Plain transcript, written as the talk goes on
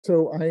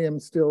So I am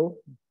still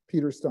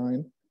Peter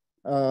Stein,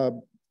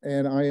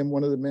 and I am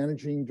one of the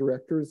managing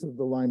directors of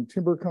the Lyme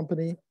Timber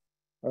Company,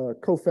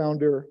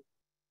 co-founder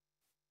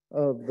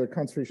of the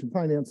Conservation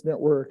Finance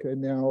Network, and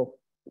now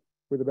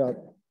with about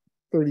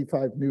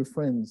 35 new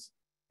friends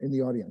in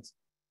the audience.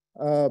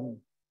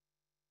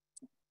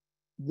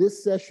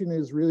 This session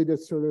is really to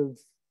sort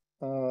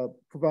of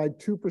provide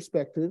two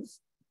perspectives,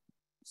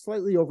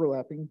 slightly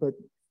overlapping, but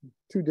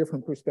two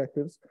different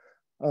perspectives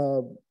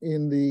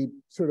in the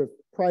sort of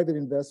private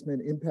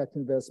investment, impact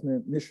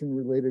investment,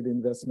 mission-related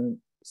investment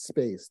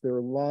space. There are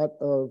a lot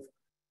of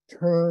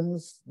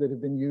terms that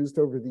have been used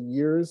over the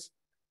years,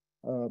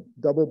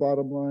 double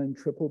bottom line,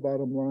 triple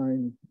bottom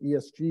line,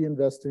 ESG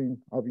investing,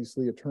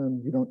 obviously a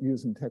term you don't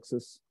use in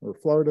Texas or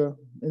Florida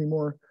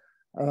anymore.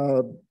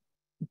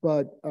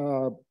 But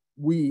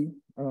we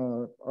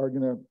are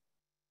going to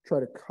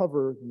try to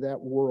cover that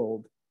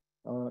world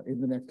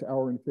in the next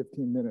hour and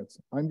 15 minutes.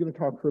 I'm going to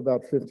talk for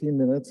about 15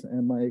 minutes,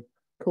 and my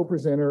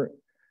co-presenter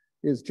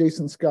is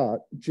Jason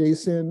Scott.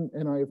 Jason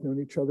and I have known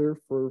each other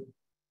for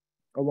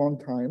a long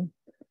time.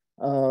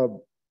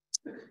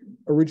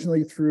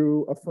 Originally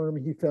through a firm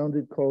he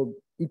founded called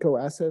Eco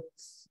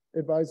Assets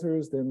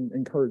Advisors, then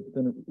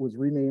it was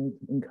renamed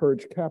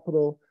Encourage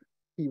Capital.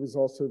 He was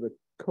also the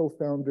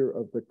co-founder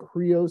of the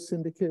CREO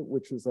Syndicate,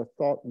 which is a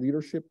thought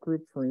leadership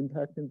group for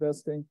impact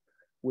investing,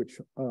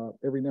 which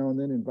every now and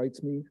then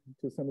invites me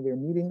to some of their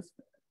meetings.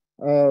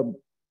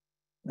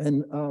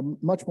 And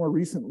much more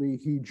recently,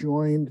 he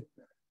joined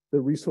the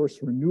Resource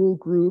Renewal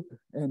Group,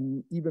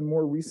 and even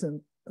more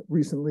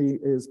recently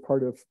is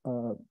part of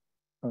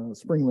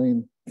Spring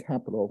Lane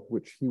Capital,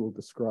 which he will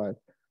describe.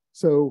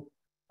 So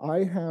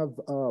I have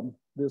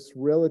this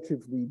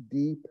relatively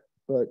deep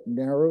but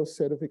narrow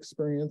set of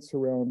experience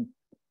around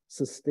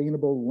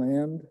sustainable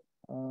land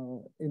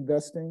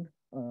investing,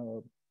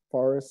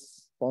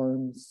 forests,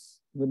 farms,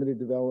 limited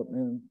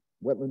development,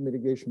 wetland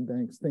mitigation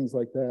banks, things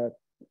like that.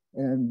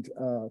 And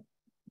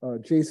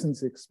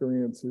Jason's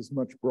experience is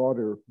much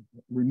broader: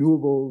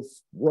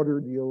 renewables, water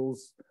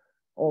deals,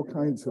 all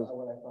kinds of.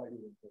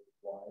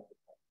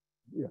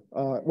 Yeah.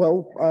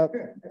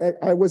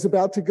 I was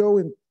about to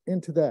go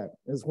into that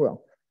as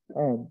well.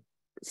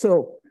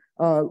 So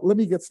let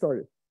me get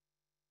started.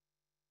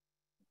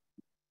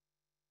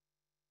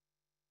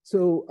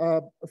 So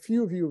a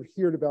few of you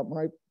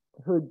have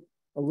heard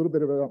a little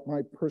bit about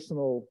my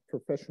personal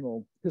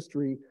professional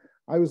history.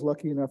 I was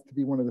lucky enough to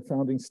be one of the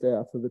founding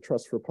staff of the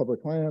Trust for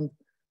Public Land.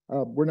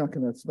 We're not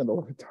going to spend a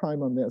lot of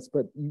time on this,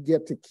 but you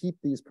get to keep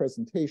these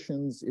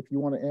presentations. If you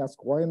want to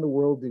ask, why in the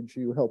world did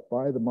you help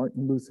buy the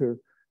Martin Luther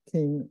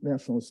King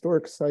National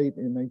Historic Site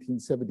in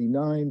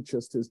 1979,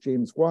 just as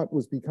James Watt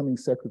was becoming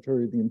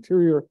Secretary of the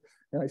Interior?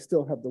 And I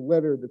still have the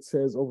letter that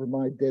says, over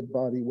my dead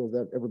body, will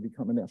that ever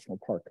become a national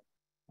park?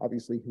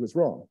 Obviously, he was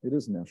wrong. It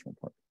is a national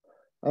park.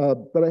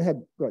 But I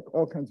had like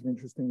all kinds of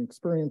interesting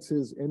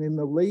experiences. And in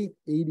the late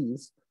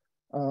 80s,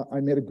 I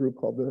met a group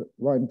called the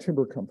Lyme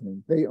Timber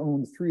Company. They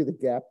owned 3 of the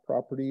Gap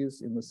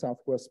properties in the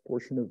southwest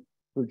portion of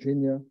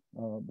Virginia,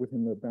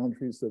 within the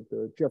boundaries of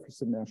the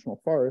Jefferson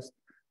National Forest,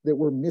 that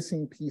were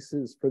missing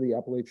pieces for the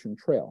Appalachian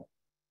Trail,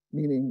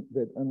 meaning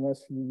that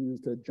unless you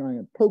used a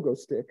giant pogo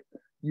stick,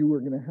 you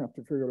were going to have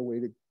to figure out a way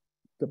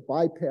to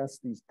bypass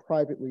these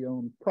privately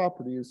owned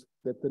properties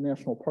that the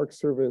National Park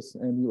Service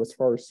and U.S.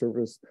 Forest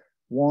Service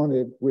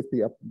wanted with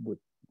I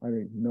don't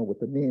even know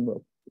what the name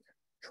of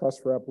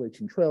Trust for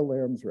Appalachian Trail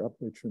Lands or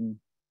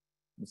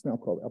it's now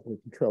called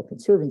Appalachian Trail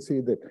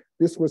Conservancy, that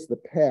this was the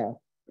path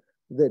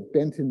that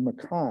Benton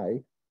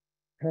Mackay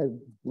had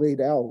laid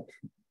out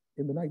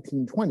in the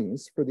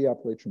 1920s for the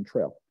Appalachian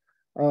Trail.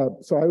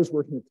 So I was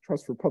working at the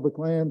Trust for Public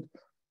Land,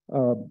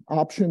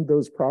 optioned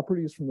those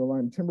properties from the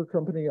Lyme Timber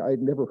Company. I'd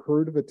never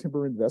heard of a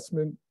timber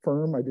investment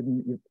firm.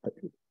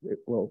 It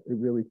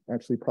really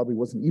actually probably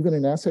wasn't even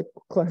an asset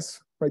class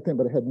right then,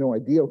 but I had no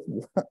idea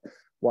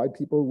why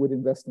people would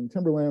invest in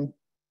timberland.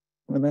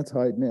 And that's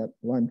how I met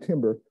Lyme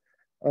Timber.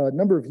 A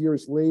number of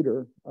years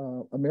later,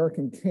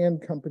 American Can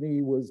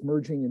Company was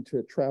merging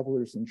into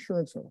Travelers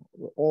Insurance.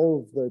 All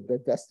of the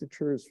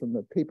divestitures from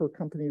the paper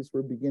companies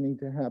were beginning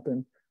to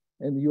happen.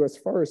 And the U.S.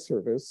 Forest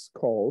Service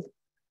called,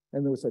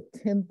 and there was a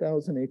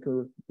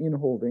 10,000-acre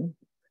inholding.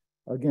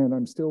 Again,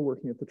 I'm still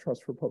working at the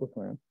Trust for Public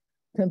Land.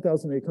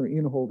 10,000-acre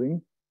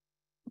inholding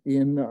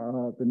in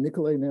the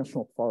Nicolet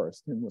National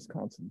Forest in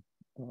Wisconsin,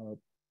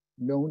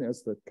 known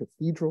as the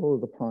Cathedral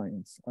of the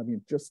Pines. I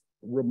mean, just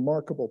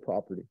remarkable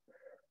property.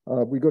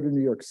 We go to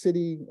New York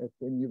City. If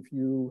any of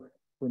you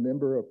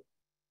remember a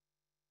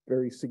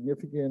very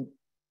significant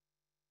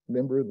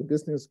member of the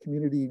business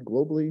community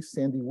globally,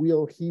 Sandy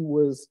Wheel, he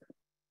was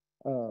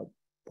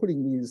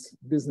putting these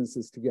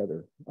businesses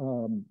together.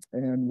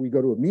 And we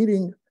go to a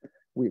meeting.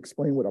 We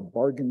explain what a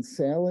bargain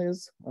sale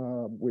is,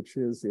 which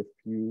is if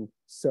you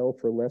sell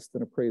for less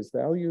than appraised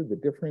value, the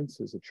difference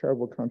is a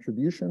charitable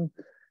contribution.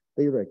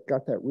 They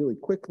got that really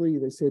quickly.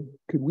 They said,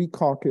 could we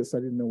caucus? I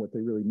didn't know what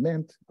they really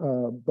meant,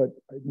 but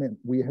it meant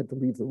we had to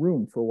leave the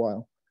room for a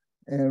while.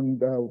 And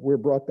we're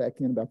brought back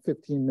in about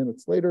 15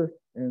 minutes later.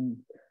 And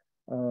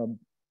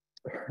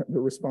the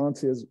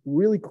response is,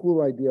 really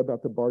cool idea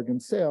about the bargain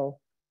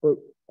sale, but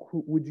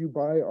would you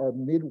buy our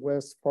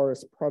Midwest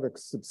Forest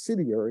Products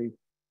subsidiary,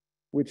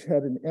 which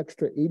had an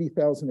extra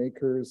 80,000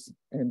 acres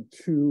and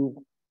 2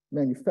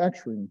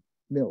 manufacturing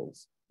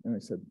mills? And I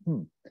said,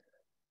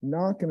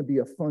 not going to be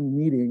a fun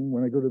meeting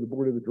when I go to the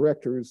board of the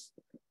directors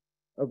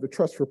of the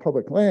Trust for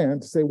Public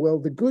Land to say, well,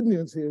 the good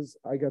news is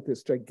I got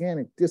this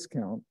gigantic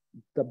discount.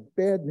 The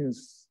bad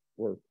news,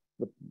 or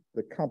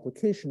the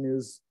complication,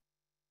 is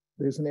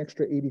there's an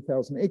extra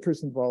 80,000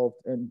 acres involved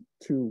and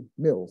 2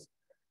 mills.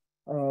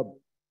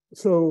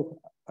 So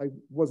I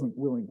wasn't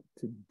willing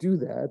to do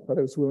that, but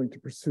I was willing to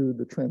pursue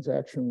the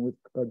transaction with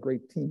a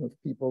great team of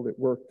people that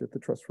worked at the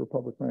Trust for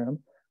Public Land.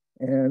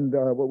 And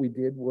what we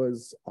did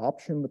was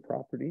option the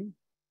property,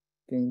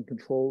 gain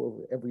control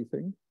over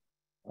everything,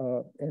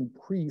 and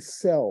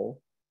pre-sell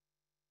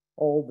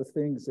all the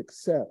things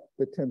except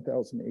the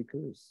 10,000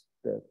 acres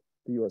that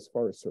the U.S.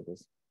 Forest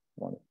Service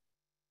wanted.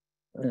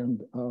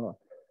 And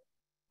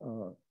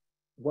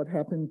what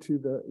happened to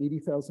the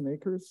 80,000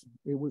 acres?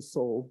 It was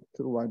sold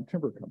to the Lyme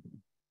Timber Company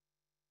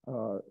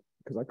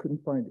because I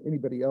couldn't find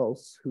anybody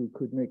else who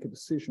could make a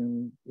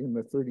decision in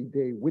the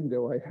 30-day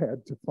window I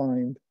had to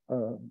find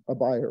a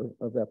buyer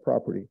of that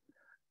property.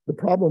 The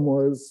problem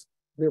was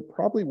there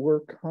probably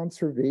were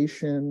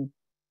conservation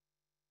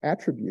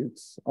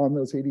attributes on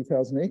those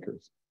 80,000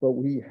 acres, but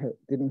we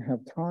didn't have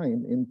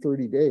time in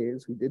 30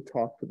 days. We did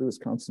talk to the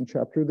Wisconsin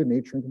chapter of the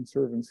Nature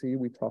Conservancy.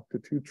 We talked to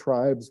 2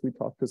 tribes. We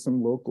talked to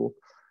some local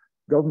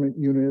government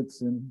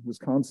units in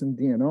Wisconsin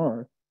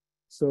DNR.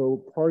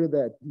 So part of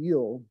that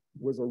deal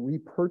was a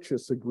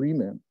repurchase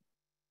agreement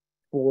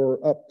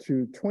for up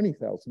to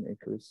 20,000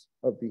 acres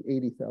of the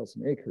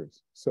 80,000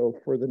 acres. So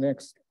for the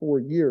next 4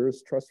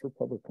 years, Trust for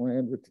Public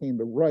Land retained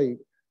the right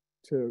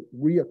to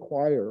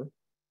reacquire.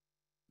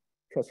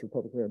 Trust for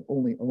Public Land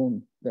only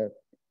owned that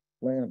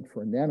land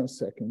for a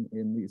nanosecond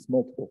in these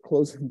multiple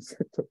closings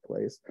that took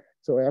place.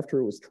 So after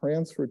it was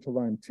transferred to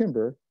Lyme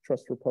Timber,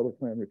 Trust for Public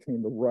Land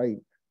retained the right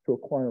to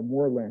acquire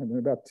more land, and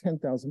about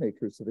 10,000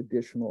 acres of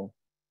additional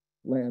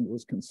land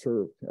was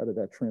conserved out of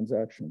that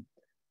transaction.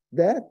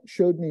 That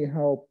showed me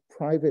how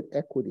private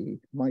equity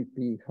might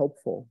be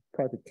helpful,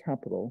 private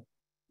capital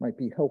might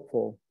be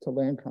helpful to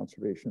land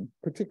conservation,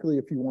 particularly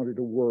if you wanted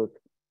to work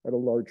at a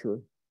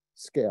larger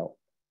scale.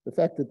 The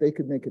fact that they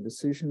could make a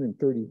decision in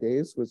 30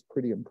 days was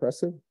pretty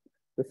impressive.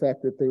 The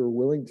fact that they were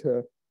willing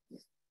to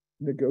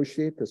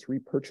negotiate this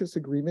repurchase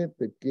agreement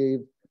that gave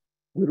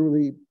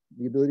literally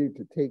the ability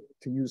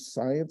to use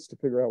science to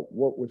figure out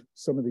what were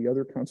some of the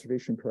other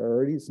conservation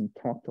priorities and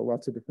talk to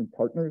lots of different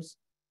partners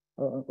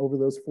over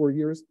those 4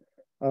 years.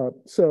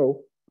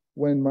 So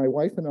when my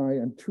wife and I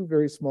and 2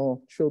 very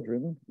small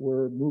children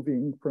were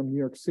moving from New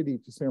York City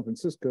to San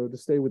Francisco to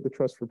stay with the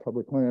Trust for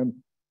Public Land,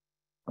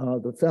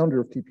 the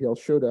founder of TPL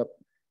showed up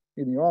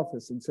in the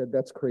office and said,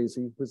 "That's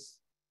crazy." He was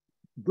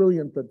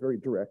brilliant but very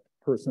direct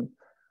person.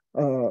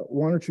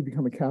 Why don't you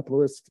become a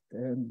capitalist?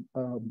 And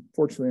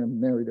fortunately, I'm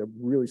married a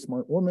really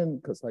smart woman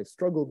because I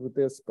struggled with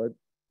this, but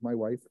my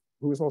wife,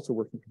 who was also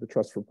working for the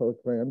Trust for Public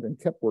Land and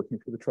kept working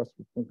for the Trust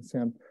for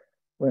Public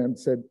Land,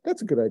 said,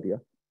 "That's a good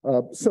idea."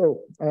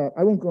 So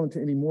I won't go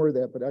into any more of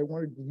that, but I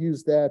wanted to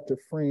use that to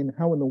frame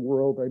how in the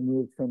world I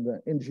moved from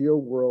the NGO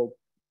world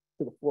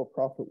to the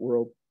for-profit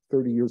world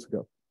 30 years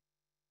ago.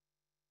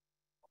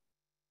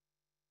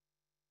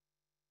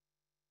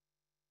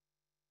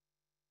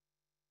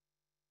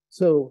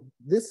 So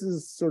this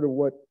is sort of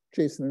what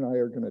Jason and I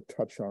are going to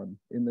touch on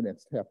in the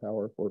next half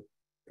hour or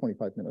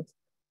 25 minutes.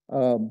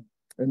 And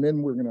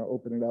then we're going to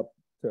open it up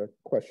to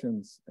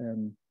questions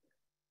and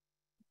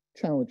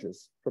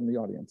challenges from the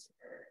audience.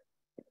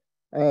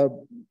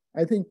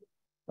 I think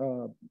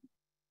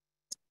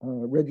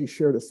Reggie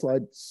shared a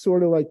slide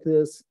sort of like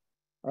this,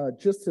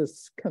 just to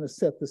kind of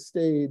set the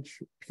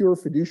stage. Pure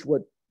fiduciary,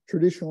 what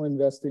traditional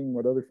investing,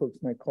 what other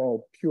folks might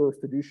call pure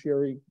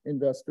fiduciary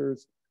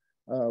investors.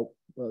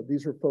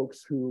 These are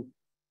folks who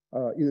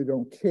either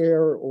don't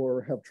care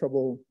or have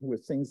trouble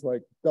with things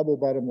like double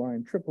bottom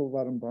line, triple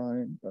bottom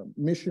line,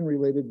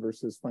 mission-related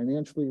versus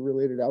financially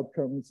related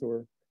outcomes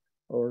or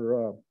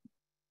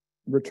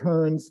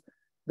returns.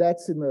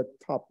 That's in the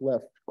top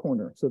left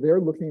corner. So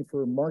they're looking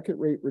for market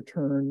rate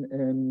return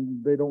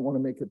and they don't want to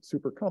make it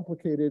super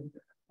complicated.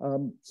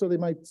 So they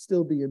might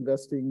still be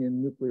investing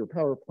in nuclear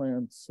power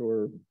plants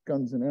or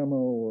guns and ammo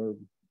or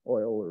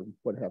oil or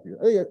what have you.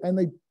 And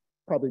they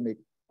probably make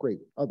great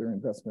other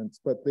investments,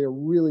 but they're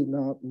really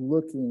not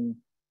looking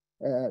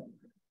at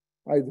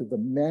either the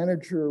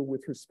manager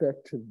with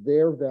respect to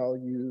their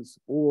values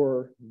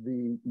or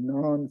the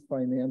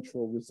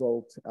non-financial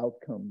results,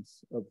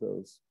 outcomes of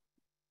those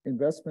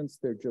investments.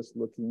 They're just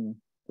looking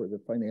for the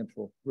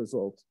financial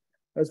results.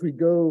 As we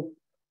go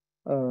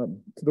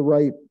to the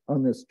right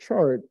on this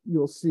chart,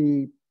 you'll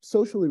see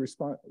socially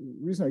responsible.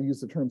 The reason I use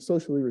the term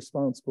socially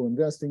responsible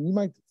investing, you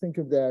might think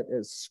of that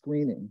as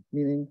screening,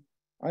 meaning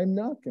I'm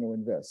not going to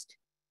invest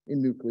in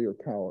nuclear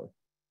power.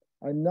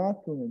 I'm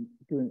not going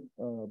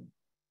to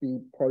be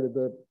part of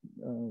the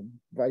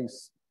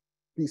vice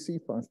VC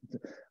fund.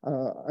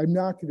 I'm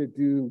not going to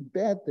do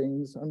bad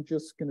things. I'm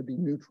just going to be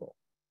neutral.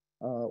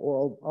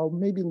 Or I'll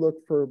maybe look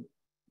for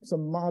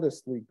some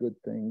modestly good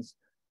things,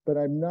 but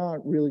I'm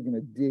not really going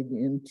to dig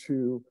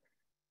into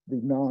the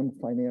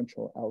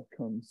non-financial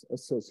outcomes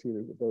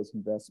associated with those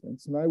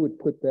investments. And I would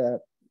put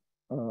that,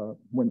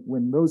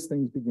 when those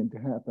things begin to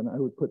happen, I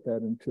would put that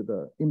into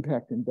the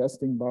impact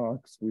investing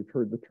box. We've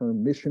heard the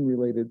term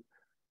mission-related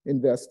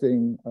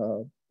investing.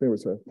 There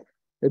was an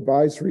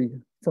advisory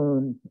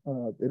firm.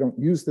 They don't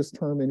use this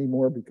term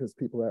anymore because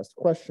people asked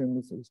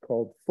questions. It was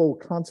called full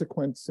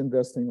consequence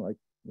investing. Like,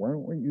 why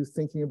weren't you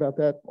thinking about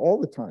that all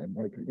the time?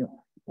 Like, you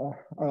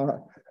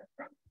know,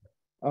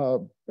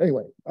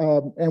 anyway,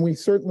 and we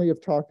certainly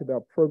have talked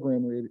about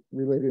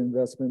program-related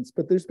investments,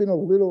 but there's been a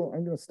little,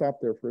 I'm going to stop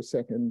there for a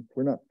second.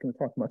 We're not going to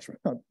talk much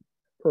about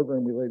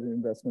program-related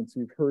investments.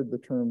 You've heard the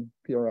term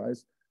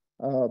PRIs,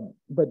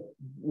 but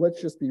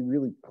let's just be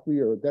really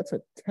clear. That's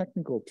a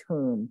technical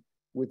term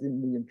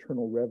within the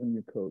Internal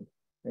Revenue Code.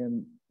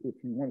 And if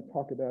you want to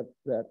talk about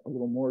that a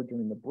little more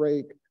during the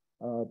break,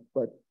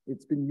 but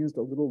it's been used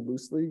a little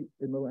loosely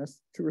in the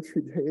last 2 or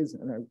 3 days,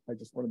 and I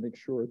just want to make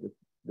sure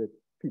that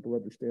people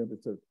understand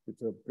it's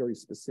a very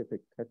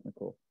specific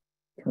technical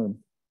term.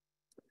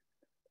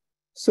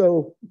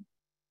 So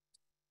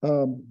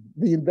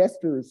the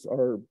investors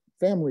are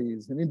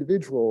families and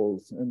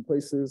individuals and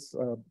places.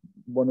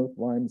 One of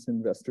Lyme's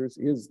investors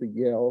is the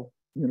Yale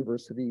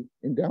University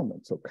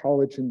endowment. So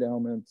college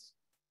endowments,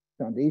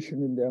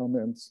 foundation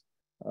endowments,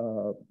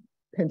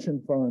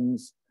 pension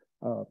funds.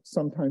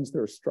 Sometimes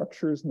there are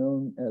structures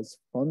known as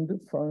fund of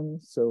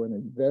funds. So an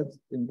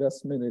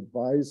investment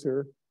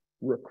advisor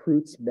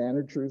recruits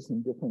managers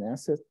in different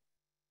asset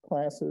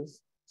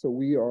classes. So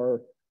we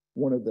are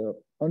one of the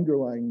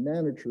underlying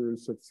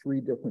managers of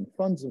 3 different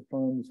funds of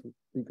funds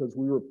because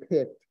we were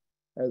picked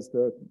as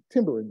the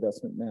timber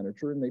investment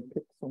manager, and they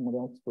picked someone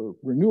else for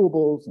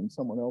renewables and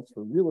someone else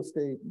for real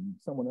estate and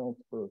someone else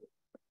for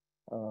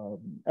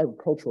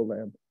agricultural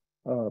land.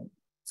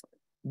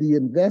 The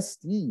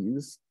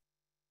investees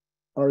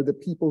are the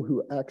people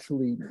who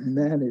actually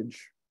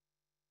manage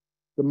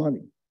the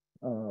money.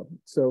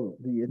 So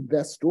the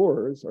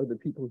investors are the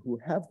people who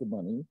have the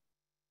money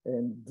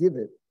and give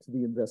it to the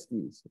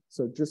investees.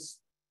 So just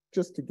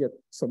to get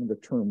some of the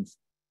terms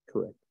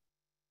correct.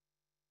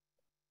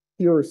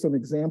 Here are some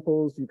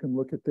examples. You can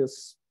look at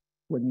this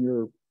when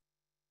you're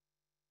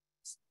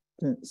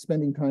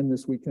spending time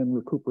this weekend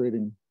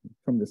recuperating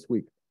from this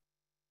week.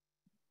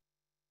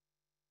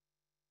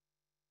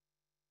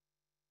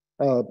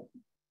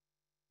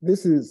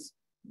 This is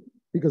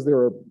because there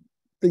are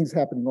things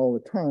happening all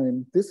the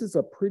time. This is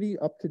a pretty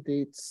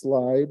up-to-date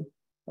slide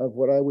of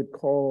what I would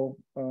call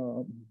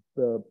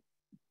the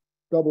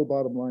double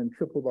bottom line,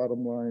 triple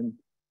bottom line,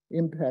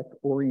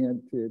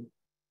 impact-oriented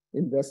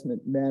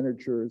investment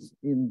managers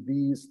in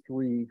these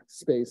 3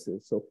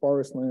 spaces. So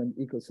forest land,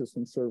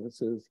 ecosystem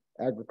services,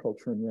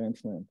 agriculture, and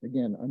ranch land.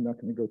 Again, I'm not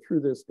going to go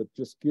through this, but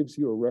just gives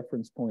you a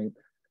reference point.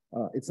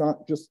 It's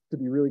not, just to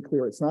be really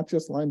clear, it's not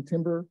just Lyme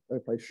timber.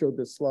 If I showed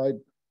this slide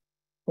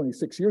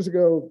 26 years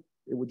ago,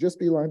 it would just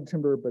be Lyme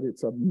timber, but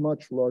it's a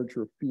much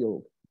larger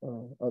field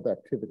of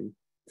activity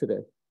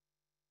today.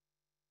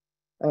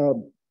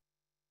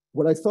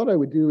 What I thought I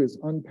would do is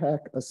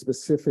unpack a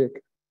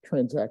specific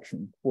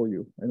transaction for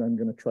you, and I'm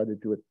going to try to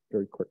do it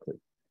very quickly.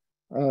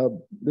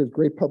 There's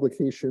great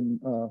publication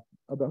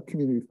about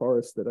community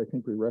forests that I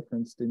think we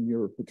referenced in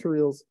your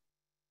materials.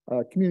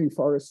 Community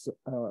forests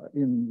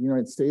in the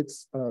United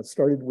States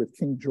started with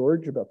King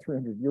George about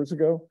 300 years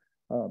ago.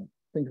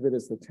 Think of it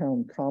as the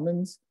town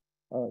commons.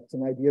 It's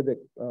an idea that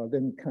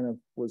then kind of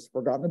was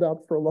forgotten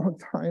about for a long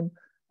time.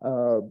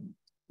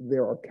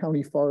 There are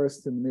county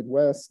forests in the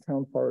Midwest,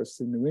 town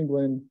forests in New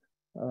England.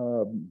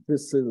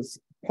 This is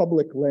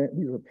public land,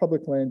 these are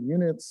public land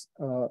units,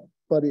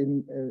 but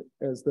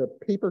as the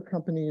paper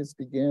companies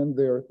began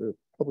the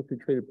publicly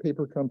traded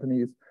paper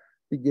companies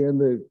began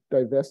the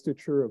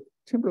divestiture of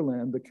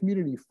timberland, the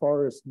community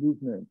forest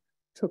movement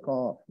took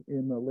off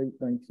in the late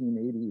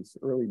 1980s,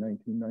 early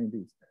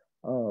 1990s.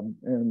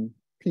 And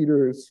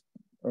Peter's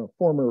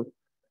former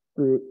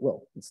group,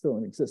 well, it's still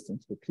in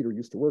existence, but Peter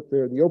used to work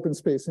there. The Open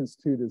Space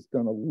Institute has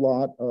done a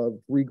lot of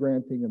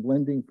re-granting and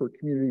lending for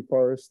community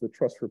forests, the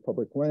Trust for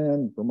Public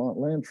Land, Vermont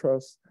Land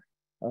Trust,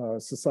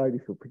 Society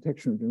for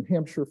Protection of New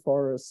Hampshire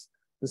Forests,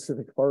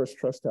 Pacific Forest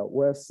Trust out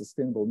west,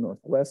 Sustainable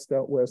Northwest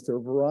out west. There are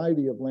a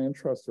variety of land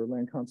trusts or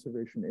land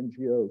conservation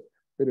NGOs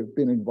that have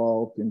been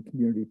involved in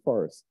community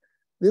forests.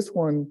 This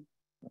one,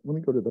 let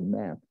me go to the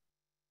map.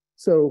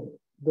 So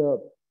the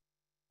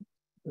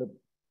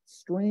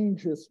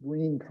strangest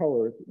green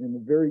color in the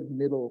very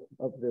middle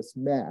of this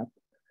map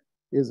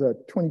is a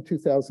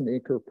 22,000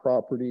 acre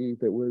property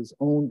that was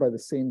owned by the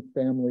same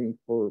family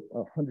for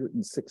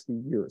 160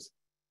 years.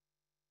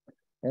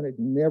 And it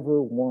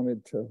never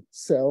wanted to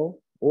sell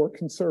or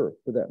conserve,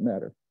 for that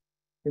matter.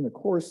 In the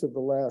course of the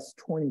last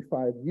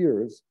 25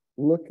 years,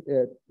 look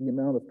at the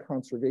amount of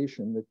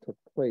conservation that took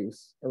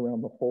place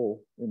around the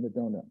hole in the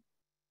donut.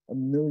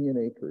 1 million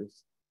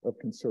acres of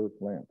conserved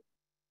land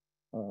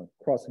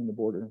crossing the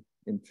border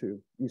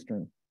into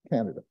Eastern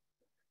Canada.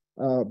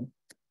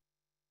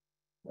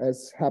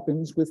 As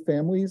happens with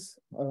families,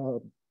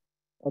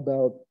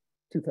 about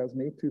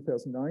 2008,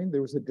 2009,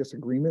 there was a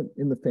disagreement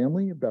in the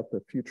family about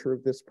the future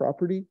of this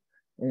property,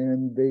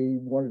 and they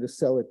wanted to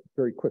sell it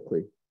very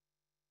quickly.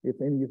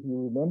 If any of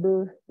you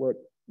remember what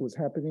was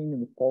happening in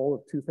the fall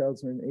of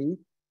 2008,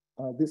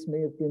 this may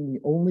have been the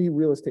only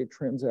real estate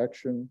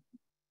transaction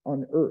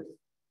on earth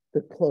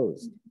that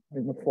closed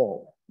in the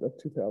fall of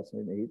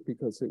 2008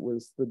 because it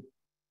was the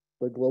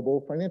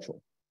global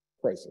financial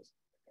crisis.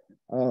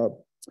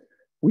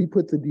 We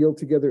put the deal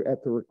together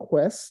at the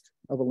request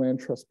of a land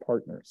trust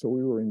partner. So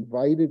we were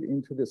invited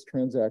into this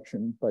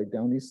transaction by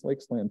Down East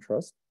Lakes Land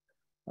Trust.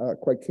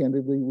 Quite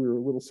candidly, we were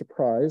a little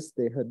surprised.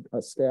 They had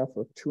a staff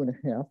of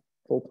 2.5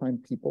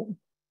 full-time people.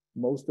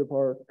 Most of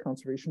our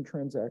conservation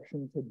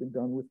transactions had been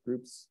done with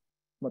groups,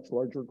 much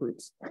larger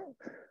groups,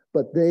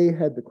 but they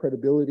had the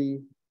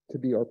credibility to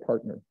be our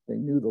partner. They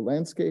knew the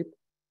landscape,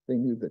 they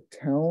knew the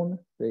town,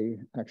 they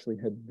actually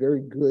had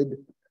very good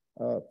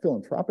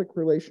philanthropic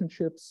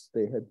relationships,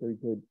 they had very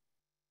good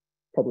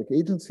public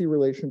agency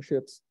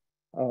relationships,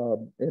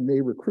 and they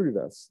recruited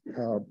us.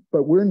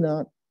 But we're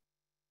not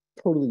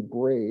totally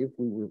brave.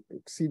 We were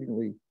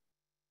exceedingly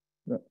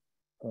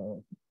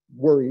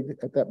worried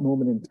at that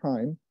moment in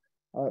time.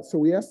 So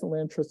we asked the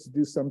land trust to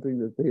do something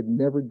that they had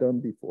never done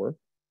before.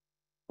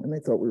 And they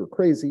thought we were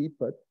crazy,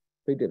 but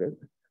they did it,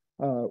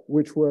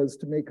 which was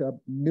to make a $1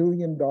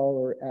 million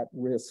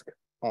at-risk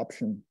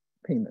option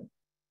payment,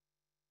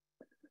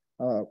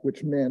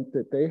 which meant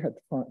that they had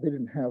to find, they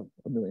didn't have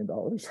 $1 million.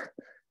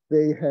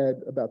 They had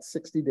about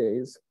 60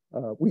 days.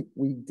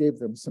 We gave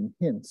them some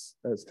hints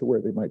as to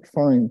where they might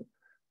find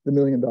the $1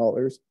 million,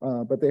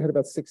 but they had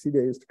about 60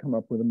 days to come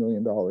up with $1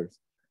 million.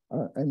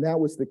 And that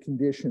was the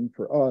condition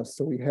for us.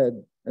 So we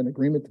had an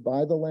agreement to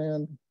buy the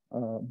land.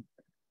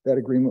 That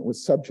agreement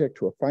was subject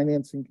to a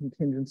financing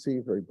contingency,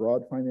 a very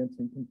broad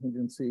financing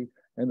contingency.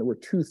 And there were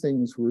two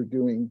things we were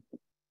doing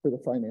for the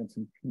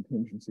financing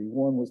contingency.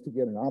 One was to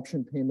get an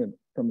option payment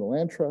from the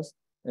land trust.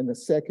 And the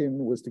second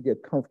was to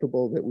get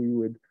comfortable that we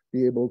would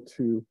be able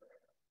to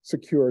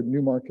secure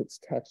Newmarket's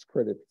tax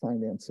credit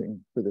financing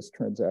for this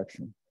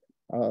transaction.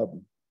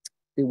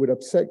 It would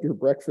upset your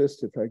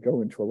breakfast if I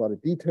go into a lot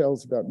of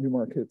details about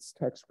Newmarket's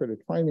tax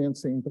credit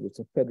financing, but it's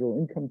a federal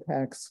income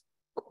tax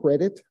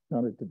credit,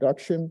 not a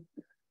deduction.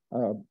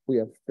 We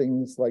have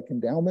things like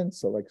endowments.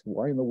 So like,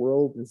 why in the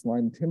world is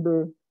Lyme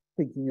Timber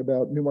thinking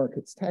about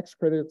Newmarket's tax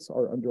credits?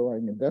 Our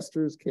underlying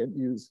investors can't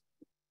use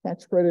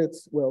tax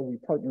credits. Well, we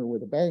partner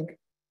with a bank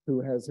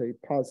who has a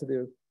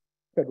positive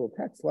federal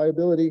tax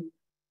liability.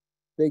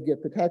 They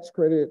get the tax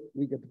credit.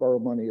 We get to borrow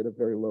money at a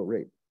very low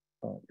rate.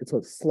 It's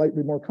a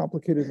slightly more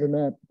complicated than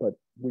that, but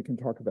we can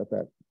talk about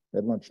that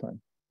at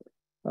lunchtime.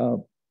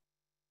 What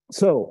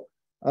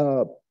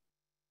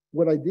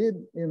I did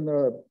in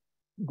the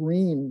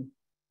green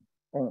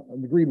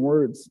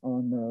words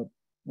on the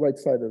right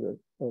side of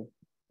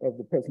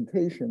the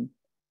presentation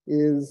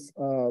is,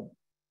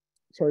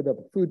 sorry about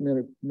the food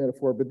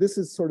metaphor, but this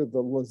is sort of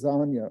the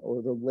lasagna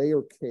or the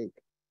layer cake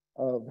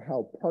of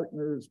how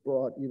partners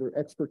brought either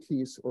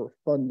expertise or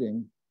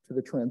funding to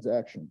the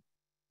transaction.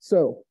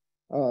 So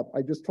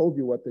I just told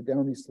you what the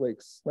Down East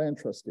Lakes Land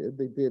Trust did.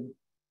 They did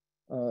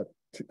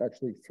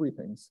actually three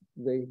things.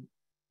 They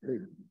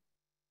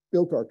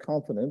built our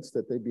confidence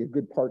that they'd be a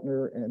good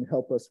partner and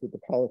help us with the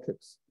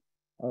politics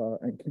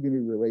and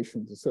community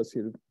relations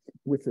associated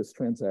with this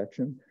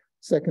transaction.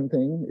 Second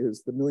thing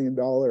is the $1 million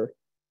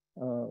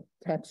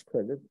tax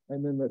credit.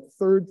 And then the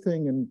third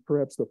thing, and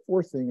perhaps the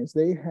fourth thing, is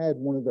they had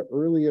one of the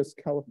earliest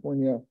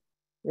California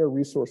Air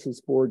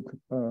Resources Board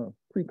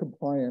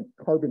pre-compliant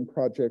carbon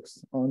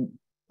projects on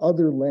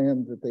other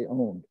land that they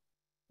owned.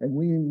 And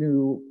we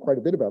knew quite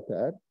a bit about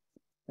that.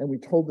 And we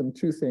told them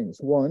two things.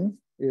 One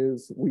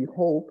is we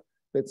hope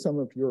that some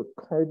of your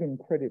carbon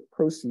credit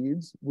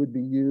proceeds would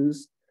be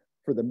used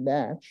for the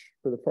match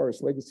for the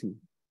Forest Legacy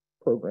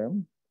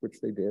program,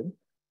 which they did.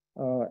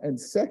 And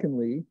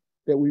secondly,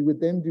 that we would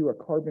then do a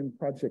carbon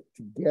project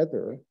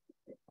together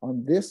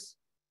on this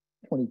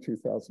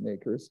 22,000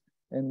 acres,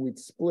 and we'd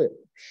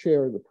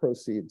share the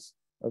proceeds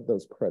of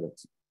those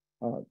credits.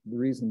 The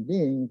reason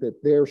being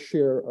that their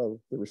share of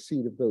the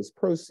receipt of those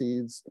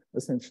proceeds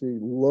essentially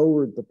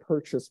lowered the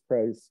purchase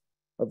price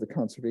of the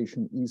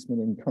conservation easement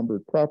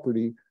encumbered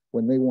property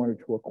when they wanted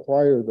to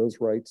acquire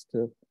those rights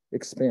to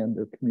expand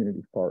their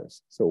community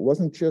forest. So it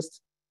wasn't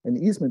just an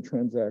easement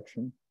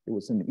transaction, it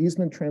was an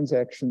easement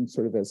transaction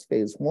sort of as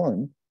phase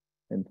one,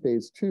 and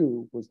phase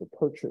two was the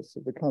purchase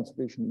of the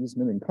conservation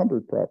easement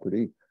encumbered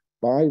property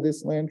by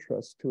this land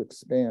trust to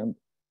expand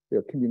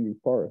their community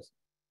forest.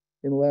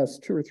 In the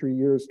last 2 or 3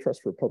 years,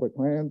 Trust for Public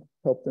Land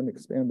helped them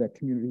expand that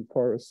community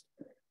forest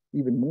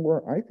even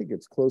more. I think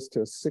it's close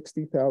to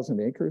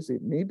 60,000 acres.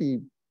 It may be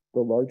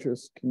the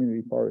largest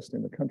community forest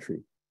in the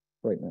country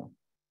right now.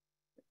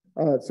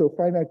 So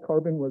Finite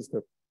Carbon was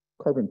the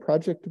carbon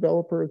project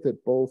developer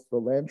that both the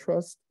land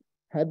trust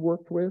had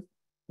worked with,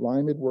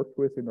 Lyme had worked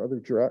with in other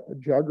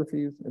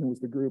geographies, and it was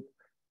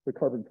the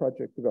carbon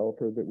project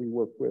developer that we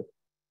worked with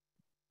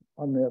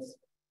on this.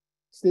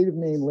 State of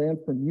Maine Land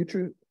for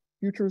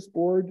Futures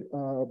Board.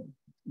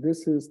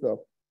 This is the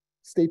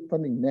state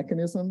funding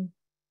mechanism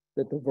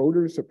that the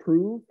voters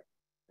approve,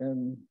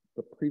 and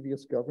the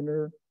previous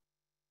governor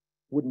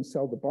wouldn't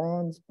sell the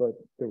bonds, but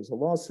there was a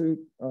lawsuit.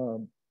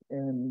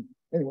 And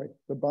anyway,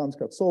 the bonds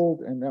got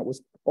sold, and that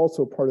was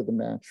also part of the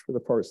match for the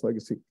Forest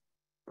Legacy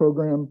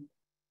program.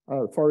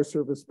 Forest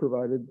Service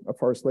provided a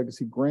Forest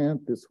Legacy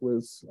grant. This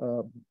was,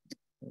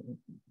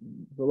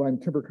 the Lyme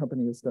Timber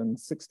Company has done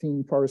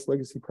 16 Forest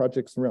Legacy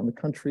projects around the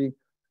country.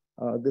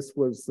 This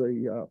was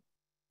the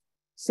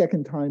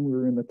second time we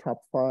were in the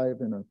top 5,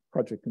 and a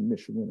project in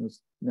Michigan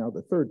is now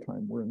the third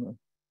time we're in the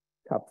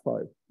top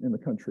 5 in the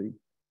country.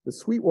 The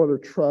Sweetwater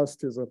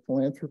Trust is a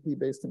philanthropy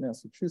based in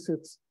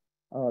Massachusetts.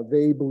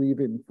 They believe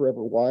in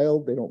Forever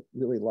Wild. They don't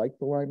really like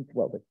the Lyme,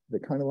 well, they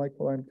kind of like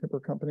the Lyme Timber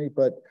Company,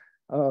 but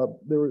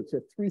there was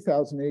a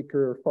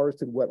 3,000-acre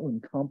forested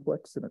wetland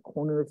complex in a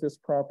corner of this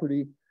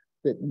property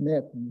that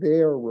met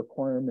their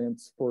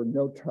requirements for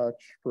no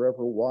touch,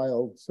 Forever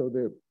Wild. So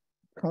the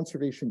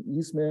conservation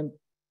easement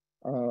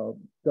that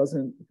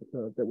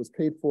was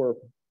paid for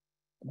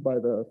by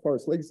the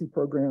Forest Legacy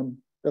program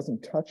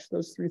doesn't touch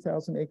those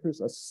 3,000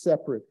 acres. A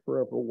separate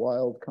Forever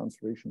Wild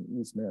conservation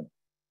easement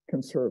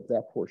can serve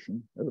that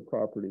portion of the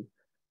property.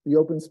 The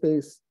Open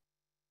Space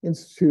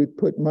Institute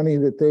put money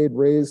that they had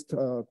raised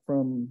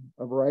from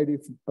a variety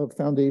of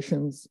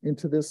foundations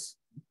into this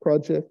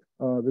project.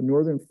 The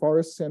Northern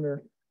Forest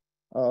Center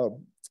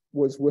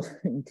was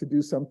willing to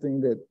do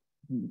something that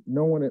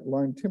no one at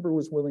Lyme Timber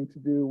was willing to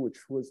do, which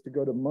was to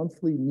go to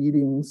monthly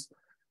meetings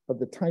of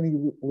the tiny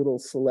little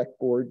select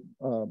board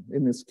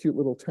in this cute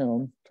little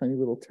town, tiny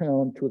little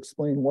town, to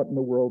explain what in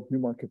the world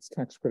Newmarket's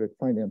tax credit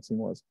financing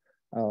was.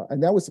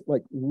 And that was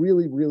like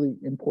really, really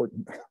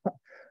important.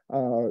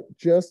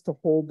 Just to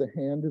hold the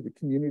hand of the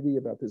community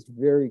about this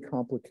very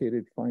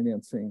complicated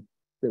financing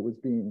that was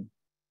being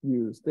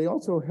used. They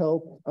also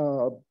helped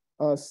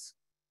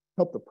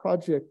help the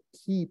project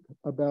keep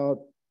about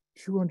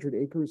 200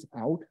 acres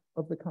out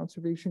of the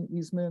conservation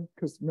easement,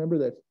 because remember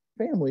that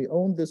family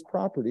owned this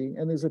property,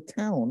 and there's a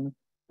town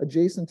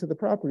adjacent to the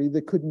property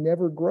that could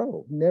never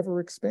grow, never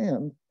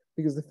expand,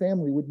 because the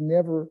family would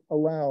never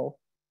allow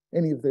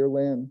any of their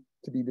land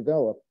to be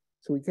developed.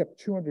 So we kept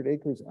 200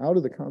 acres out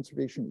of the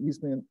conservation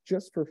easement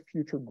just for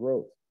future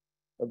growth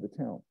of the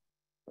town.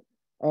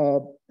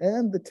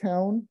 And the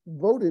town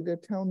voted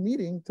at town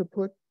meeting to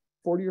put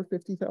 $40,000 or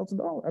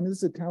 $50,000. I mean,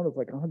 this is a town of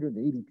like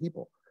 180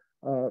 people,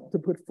 to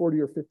put $40,000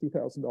 or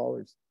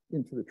 $50,000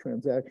 into the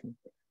transaction.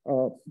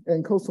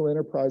 And Coastal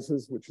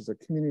Enterprises, which is a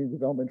community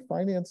development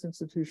finance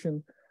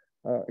institution,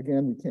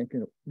 again, we can't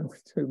go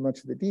into much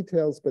of the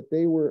details, but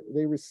they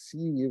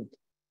received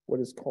what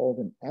is called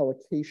an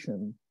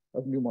allocation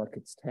of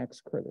Newmarket's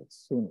tax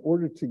credits. So in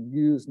order to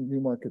use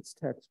Newmarket's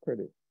tax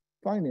credit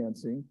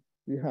financing,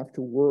 you have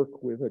to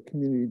work with a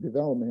community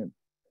development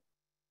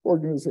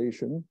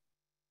organization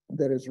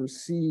that has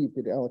received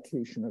an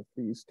allocation of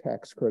these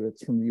tax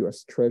credits from the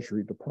U.S.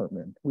 Treasury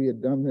Department. We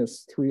had done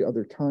this 3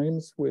 other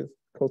times with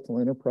Coastal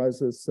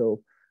Enterprises.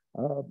 So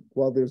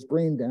while there's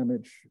brain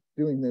damage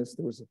doing this,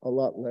 there was a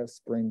lot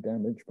less brain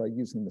damage by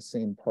using the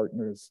same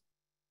partners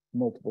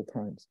multiple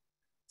times.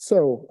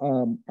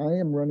 So I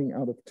am running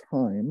out of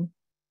time,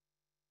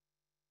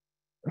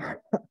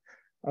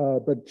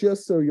 but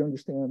just so you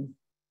understand,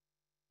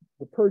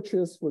 the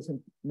purchase was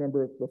in,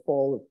 remember, the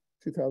fall of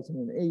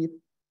 2008.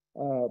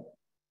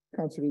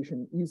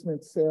 Conservation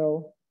easement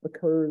sale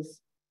occurs.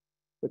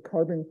 The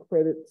carbon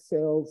credit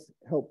sales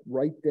help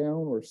write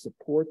down or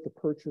support the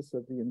purchase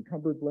of the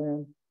encumbered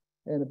land.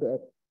 And about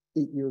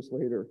 8 years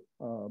later,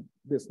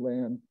 this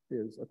land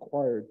is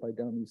acquired by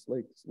Down East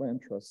Lakes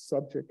Land Trust,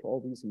 subject to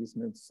all these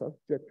easements,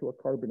 subject to a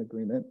carbon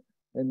agreement,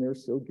 and they're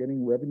still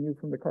getting revenue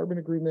from the carbon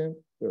agreement.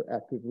 They're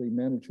actively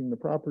managing the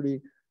property,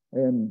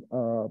 and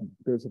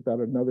there's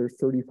about another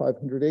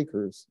 3,500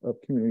 acres of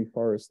community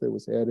forest that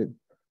was added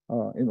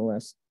in the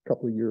last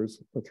couple of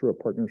years through a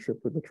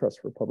partnership with the Trust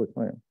for Public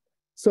Land.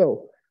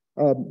 So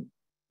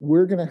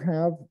we're going to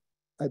have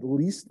at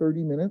least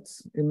 30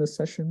 minutes in this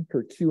session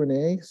for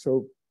Q&A.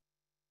 So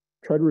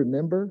try to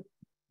remember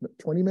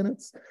 20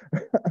 minutes.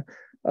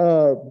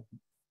 And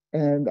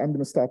I'm going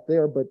to stop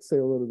there, but say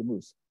hello to the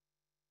moose.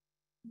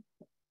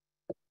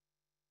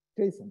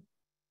 Jason.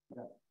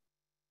 Yeah.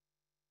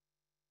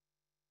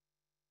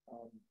 I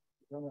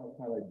don't know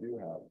how I do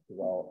have,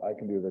 because I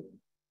can do the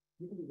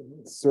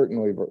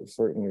certainly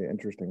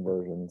interesting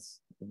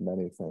versions of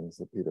many things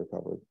that Peter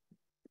covered.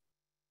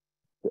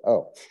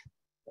 Oh,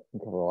 I can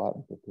cover a lot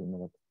in 15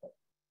 minutes. I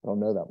don't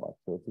know that much,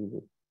 so it's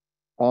easy.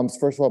 So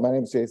first of all, my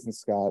name is Jason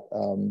Scott.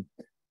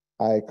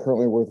 I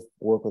currently work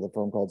with a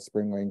firm called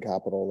Spring Lane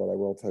Capital that I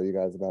will tell you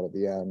guys about at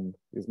the end.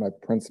 Because my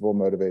principal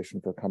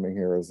motivation for coming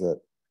here is that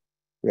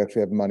we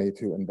actually have money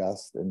to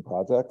invest in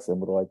projects and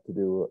would like to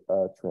do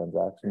a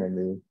transaction in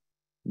the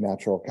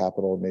natural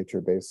capital,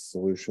 nature-based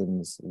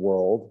solutions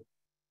world,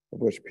 of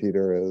which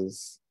Peter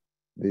is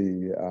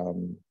the,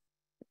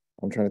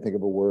 I'm trying to think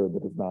of a word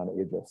that is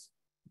non-ageist,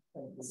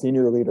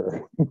 senior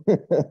leader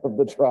of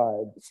the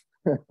tribe.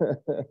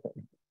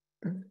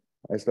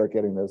 I start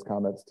getting those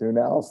comments too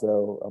now,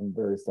 so I'm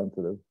very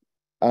sensitive.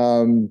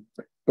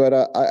 But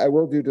I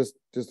will do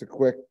just a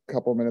quick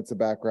couple minutes of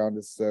background,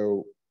 just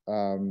so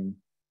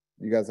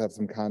you guys have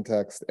some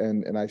context.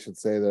 And I should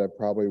say that I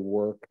probably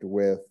worked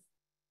with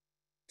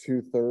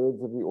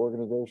 2/3 of the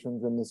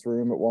organizations in this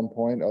room at one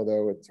point,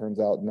 although it turns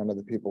out none of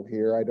the people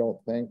here, I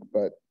don't think,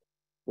 but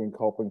between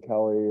Culp and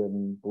Kelly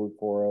and Blue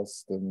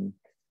Forest and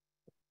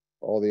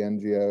all the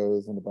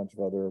NGOs and a bunch of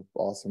other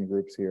awesome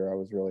groups here, I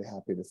was really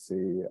happy to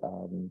see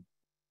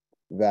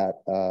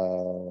that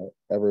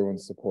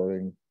everyone's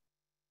supporting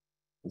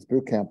this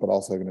boot camp, but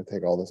also going to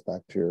take all this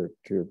back to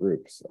your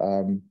groups.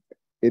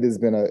 It's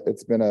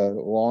been a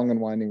long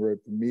and winding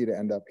road for me to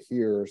end up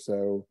here.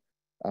 So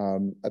I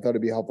thought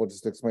it'd be helpful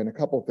just to explain a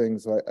couple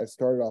things. So I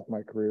started off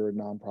my career in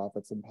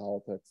nonprofits and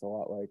politics, a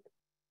lot like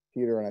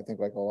Peter, and I think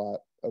like a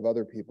lot of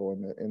other people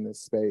in this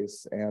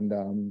space. And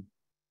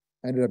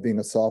I ended up being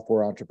a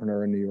software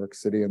entrepreneur in New York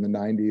City in the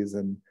 90s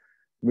and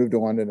moved to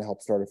London to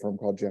help start a firm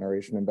called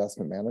Generation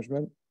Investment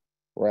Management,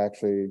 where I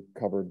actually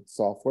covered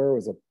software. It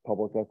was a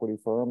public equity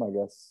firm, I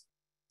guess,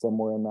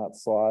 somewhere in that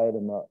slide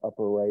in the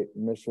upper right.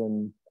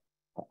 Mission,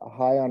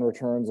 high on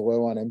returns,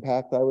 low on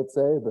impact, I would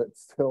say, but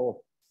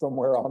still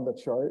somewhere on the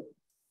chart.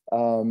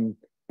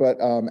 But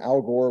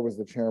Al Gore was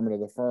the chairman of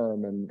the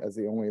firm, and as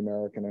the only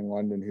American in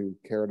London who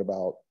cared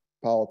about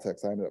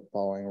politics, I ended up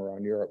following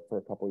around Europe for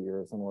a couple of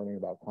years and learning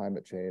about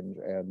climate change.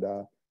 And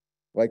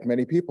like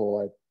many people,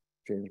 I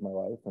changed my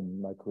life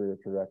and my career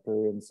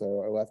trajectory. And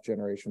so I left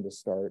Generation to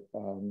start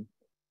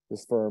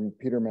this firm.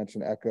 Peter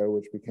mentioned Echo,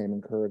 which became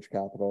Encourage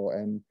Capital,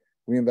 and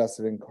we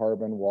invested in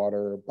carbon,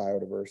 water,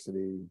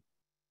 biodiversity,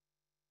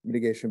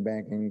 mitigation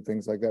banking,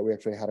 things like that. We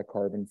actually had a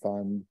carbon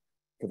fund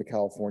for the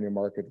California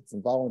market. It's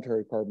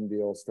involuntary carbon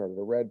deals, started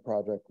a RED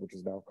project, which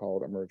is now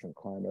called Emergent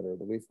Climate or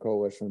the LEAF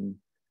Coalition.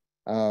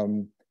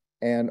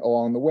 And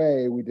along the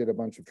way, we did a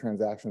bunch of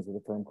transactions with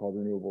a firm called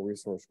Renewable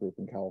Resource Group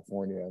in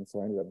California. And so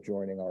I ended up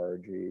joining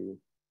RRG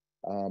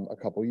a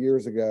couple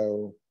years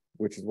ago,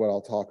 which is what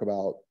I'll talk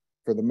about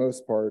for the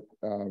most part.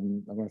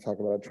 I'm going to talk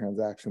about a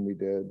transaction we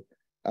did.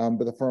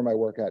 But the firm I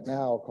work at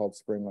now, called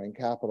Spring Lane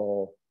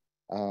Capital,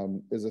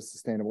 is a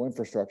sustainable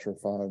infrastructure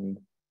fund.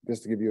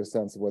 Just to give you a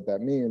sense of what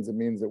that means, it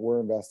means that we're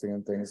investing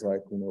in things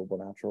like renewable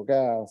natural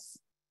gas,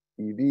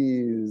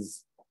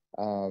 EVs,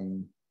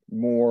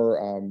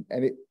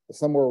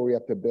 somewhere where we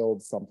have to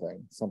build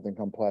something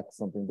complex,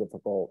 something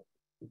difficult,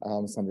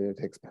 something that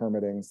takes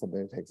permitting,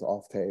 something that takes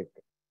offtake,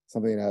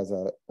 something that has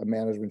a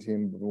management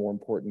team, but more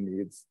important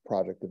needs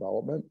project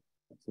development.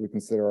 So we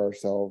consider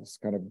ourselves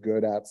kind of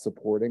good at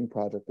supporting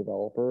project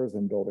developers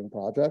and building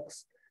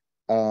projects.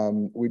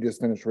 We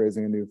just finished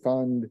raising a new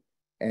fund,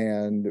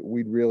 and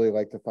we'd really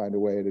like to find a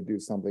way to do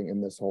something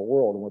in this whole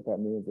world. And what that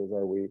means is,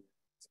 are we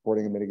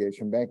supporting a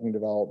mitigation banking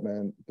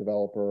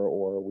developer,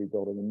 or are we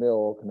building a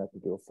mill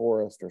connected to a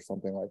forest or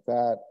something like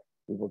that?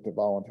 We've looked at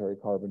voluntary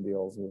carbon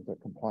deals, we've looked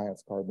at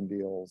compliance carbon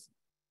deals.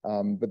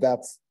 But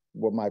that's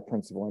what my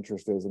principal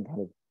interest is in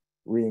kind of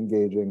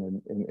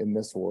re-engaging in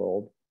this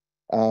world.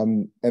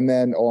 And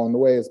then along the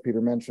way, as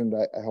Peter mentioned,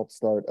 I helped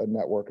start a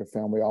network of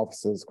family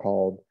offices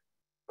called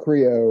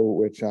CREO,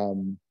 which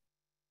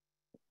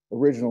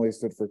originally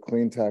stood for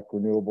Clean Tech,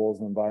 Renewables,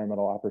 and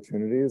Environmental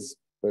Opportunities,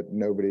 but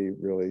nobody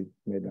really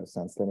made no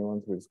sense to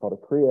anyone, so we just called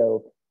it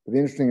CREO. But the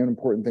interesting and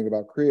important thing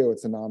about CREO,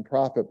 it's a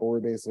nonprofit, but we're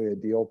basically a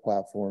deal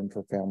platform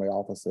for family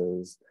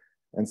offices.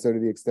 And so to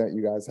the extent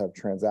you guys have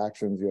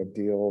transactions, you have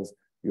deals,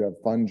 you have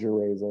funds you're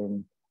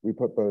raising, we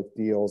put both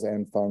deals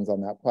and funds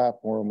on that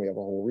platform. We have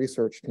a whole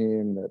research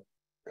team that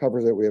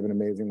covers it. We have an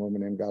amazing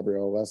woman named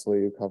Gabriella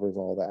Leslie who covers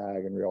all the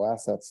ag and real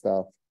asset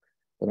stuff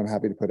that I'm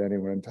happy to put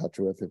anyone in touch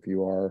with. If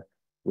you are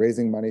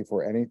raising money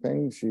for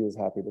anything, she is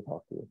happy to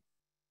talk to you.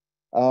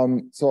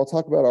 So I'll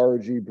talk about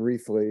RRG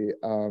briefly.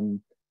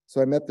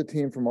 So I met the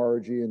team from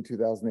RRG in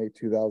 2008,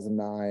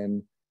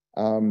 2009.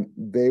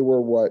 They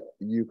were what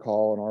you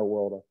call in our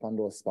world a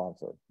fundless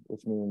sponsor,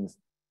 which means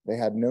they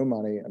had no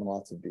money and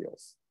lots of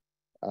deals.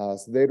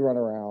 So they'd run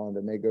around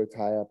and they'd go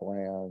tie up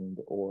land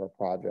or a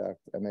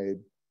project and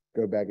they'd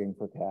go begging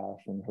for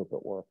cash and hope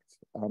it worked.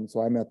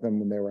 So I met them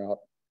when they were out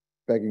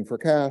begging for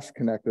cash,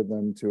 connected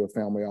them to a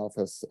family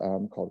office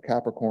called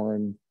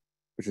Capricorn,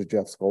 which is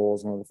Jeff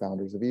Scholes, one of the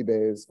founders of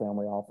eBay's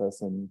family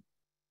office. And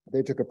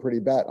they took a pretty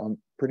big bet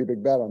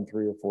on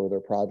 3 or 4 of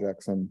their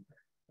projects. And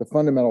the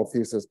fundamental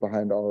thesis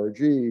behind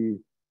RRG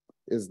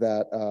is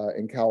that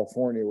in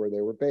California, where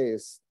they were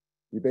based,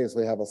 you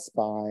basically have a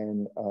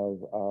spine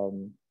of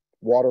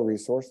water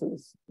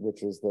resources,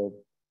 which is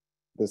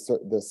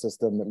the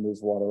system that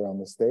moves water around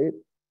the state.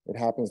 It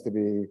happens to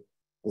be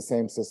the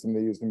same system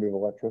they use to move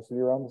electricity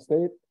around the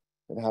state.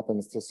 It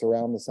happens to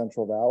surround the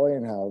Central Valley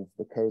and have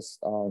the coast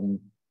on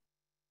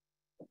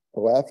the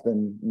left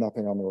and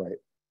nothing on the right.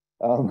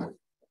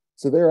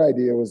 So their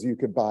idea was you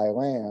could buy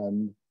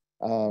land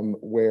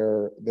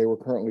where they were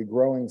currently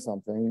growing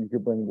something. You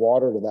could bring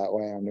water to that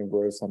land and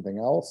grow something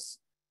else.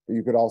 But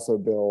you could also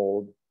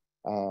build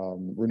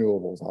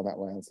renewables on that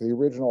land. So the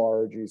original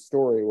ROG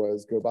story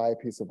was go buy a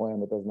piece of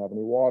land that doesn't have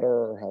any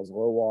water or has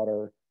low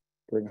water,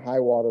 bring high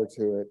water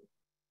to it,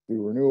 do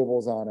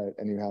renewables on it,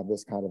 and you have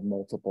this kind of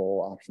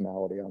multiple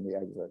optionality on the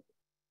exit.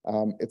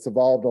 It's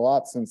evolved a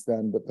lot since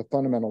then, but the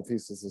fundamental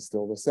thesis is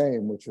still the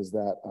same, which is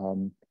that,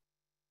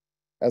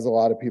 as a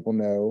lot of people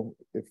know,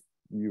 if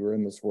you are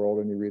in this world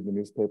and you read the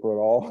newspaper at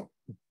all,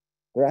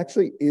 there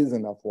actually is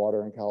enough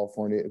water in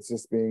California. It's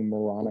just being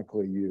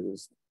moronically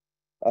used.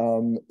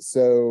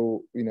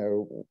 So, we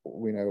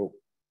know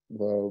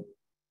the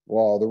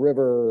law of the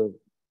river.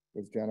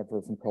 There's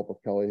Jennifer from Culper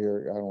Kelly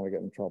here. I don't want to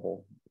get in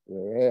trouble.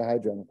 Hey, hi,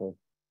 Jennifer.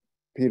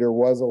 Peter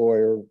was a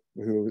lawyer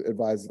who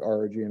advised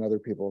ROG and other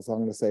people. So I'm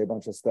going to say a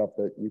bunch of stuff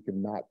that you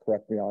can not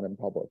correct me on in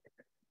public.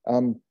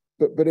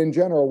 But in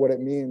general, what it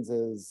means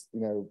is,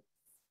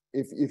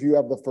 if you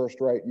have the first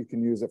right, you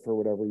can use it for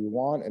whatever you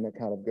want, and it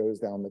kind of goes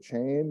down the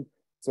chain.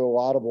 So a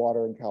lot of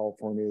water in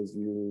California is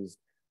used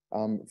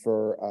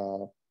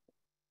for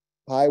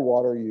high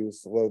water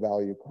use, low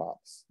value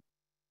crops.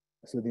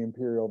 So the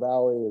Imperial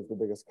Valley is the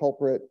biggest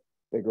culprit.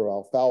 They grow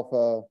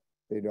alfalfa.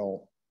 They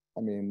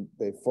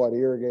flood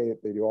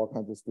irrigate. They do all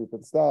kinds of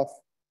stupid stuff.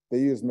 They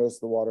use most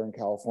of the water in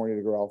California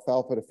to grow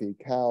alfalfa to feed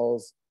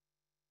cows.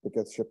 It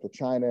gets shipped to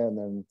China and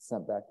then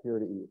sent back here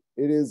to eat.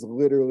 It is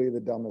literally the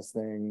dumbest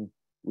thing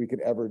we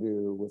could ever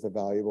do with a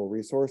valuable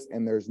resource,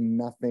 and there's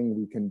nothing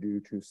we can do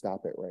to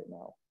stop it right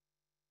now.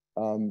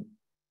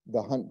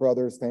 The Hunt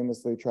brothers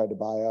famously tried to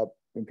buy up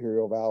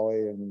Imperial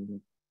Valley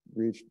and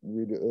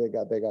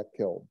they got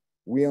killed.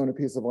 We own a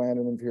piece of land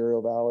in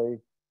Imperial Valley.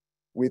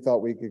 We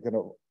thought we could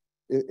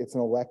it's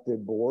an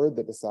elected board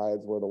that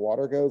decides where the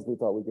water goes. We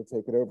thought we could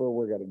take it over.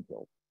 We're getting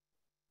killed.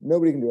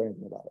 Nobody can do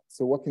anything about it.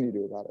 So what can you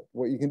do about it?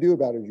 What you can do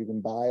about it is you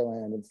can buy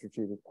land in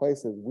strategic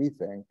places, we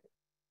think,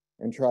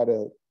 and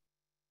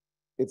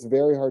it's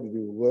very hard to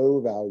do low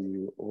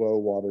value, low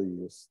water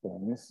use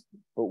things,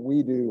 but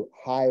we do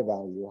high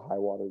value, high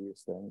water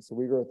use things. So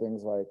we grow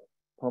things like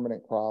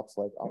permanent crops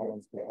like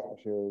almonds,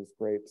 pistachios,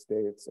 grapes,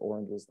 dates,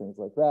 oranges, things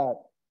like that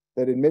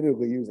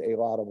admittedly use a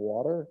lot of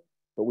water,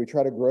 but we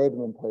try to grow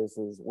them in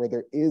places where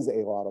there is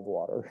a lot of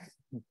water.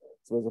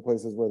 So those are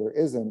places where there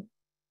isn't.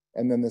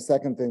 And then the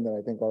second thing that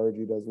I think ROG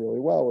does really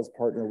well is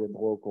partner with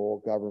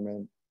local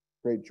government,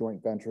 create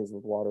joint ventures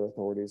with water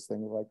authorities,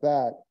 things like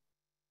that.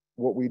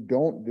 What we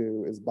don't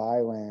do is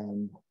buy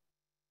land,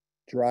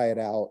 dry it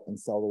out, and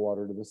sell the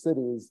water to the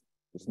cities,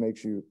 which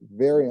makes you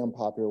very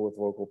unpopular with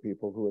local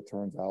people who, it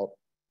turns out,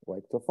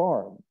 like to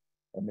farm.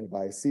 And they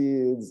buy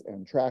seeds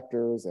and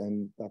tractors,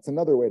 and that's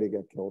another way to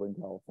get killed in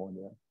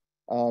California.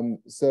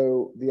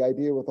 So the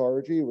idea with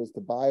ROG was to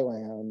buy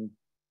land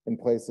in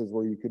places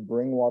where you could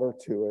bring water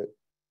to it,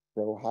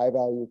 grow high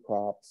value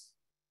crops,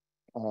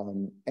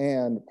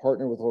 and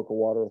partner with local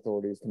water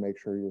authorities to make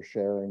sure you're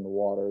sharing the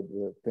water.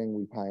 The thing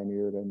we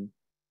pioneered in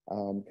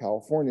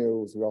California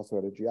was we also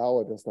had a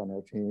geologist on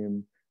our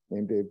team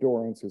named Dave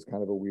Dorrance, who's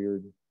kind of a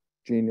weird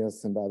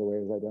genius, and by the way,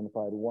 has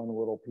identified one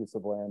little piece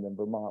of land in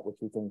Vermont, which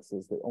he thinks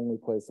is the only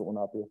place that will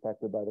not be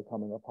affected by the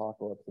coming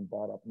apocalypse, and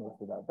bought up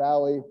most of that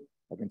valley.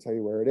 I can tell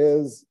you where it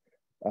is.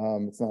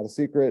 It's not a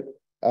secret.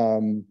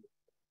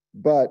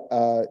 But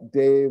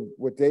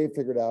what Dave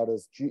figured out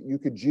is you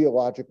could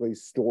geologically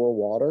store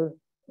water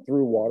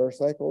through water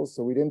cycles.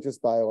 So we didn't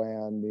just buy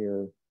land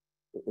near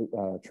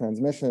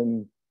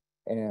transmission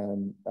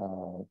and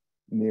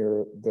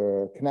near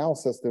the canal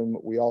system.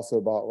 We also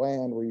bought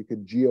land where you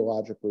could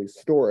geologically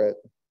store it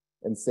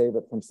and save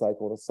it from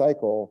cycle to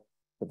cycle.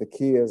 But the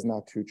key is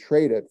not to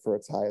trade it for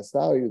its highest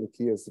value. The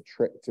key is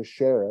to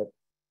share it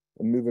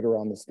and move it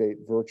around the state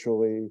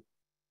virtually,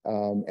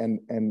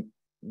 and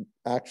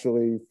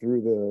actually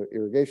through the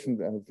irrigation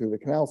and through the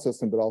canal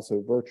system, but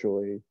also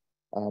virtually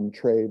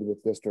trade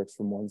with districts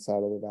from one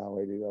side of the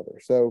valley to the other.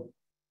 So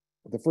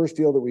the first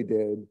deal that we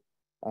did,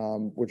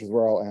 which is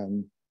where I'll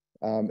end,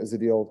 is a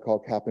deal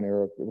called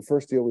Caponero. The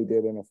first deal we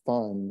did in a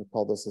fund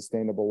called the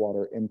Sustainable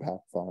Water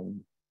Impact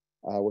Fund,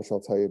 which I'll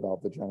tell you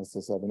about the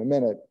genesis of in a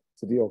minute.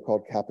 It's a deal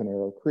called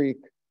Caponero Creek,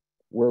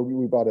 where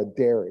we bought a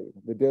dairy.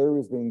 The dairy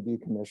was being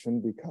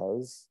decommissioned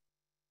because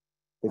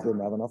they didn't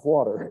have enough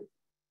water.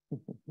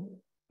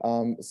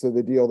 So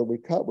the deal that we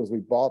cut was we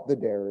bought the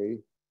dairy.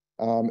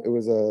 It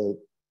was a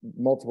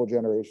multiple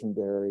generation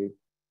dairy.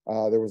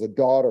 There was a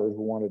daughter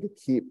who wanted to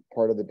keep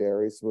part of the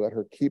dairy, so we let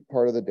her keep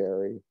part of the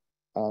dairy.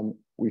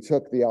 We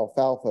took the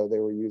alfalfa they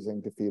were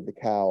using to feed the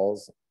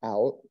cows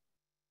out.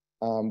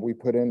 We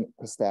put in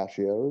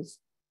pistachios.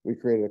 We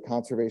created a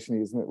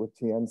conservation easement with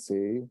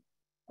TNC.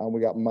 We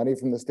got money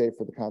from the state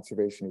for the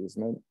conservation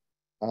easement.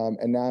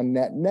 And now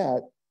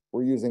net,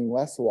 we're using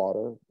less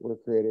water. We're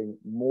creating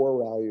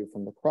more value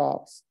from the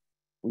crops.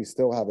 We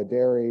still have a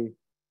dairy,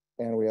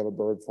 and we have a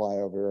bird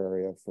flyover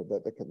area for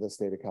that the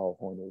state of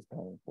California is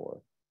paying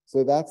for.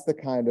 So that's the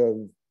kind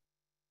of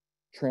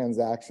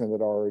transaction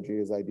that ROG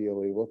is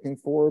ideally looking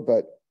for.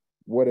 But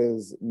what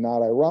is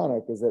not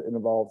ironic is that it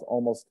involves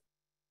almost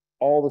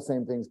all the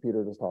same things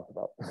Peter just talked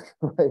about,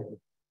 right?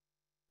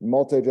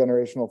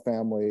 Multi-generational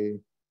family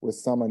with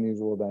some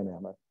unusual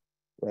dynamic,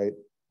 right?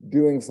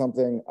 doing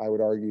something, I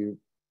would argue,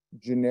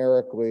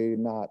 generically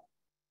not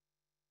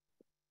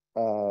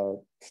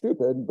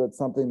stupid, but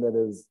something that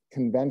is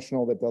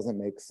conventional that doesn't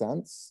make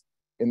sense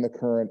in the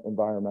current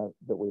environment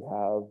that we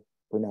have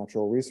for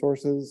natural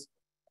resources,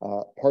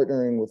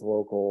 partnering with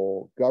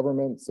local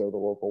government, so the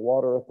local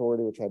water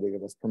authority, which had to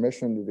give us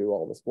permission to do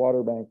all this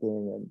water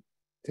banking and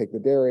take the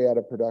dairy out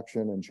of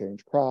production and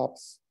change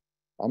crops.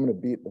 I'm going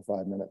to beat the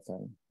 5-minute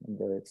thing. I'm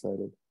very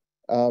excited.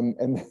 And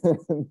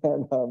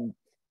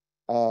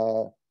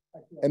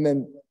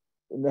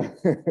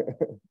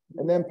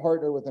then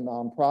partner with a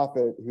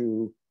nonprofit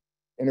who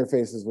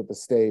interfaces with the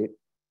state,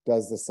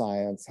 does the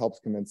science, helps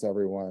convince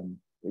everyone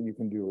that you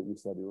can do what you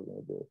said you were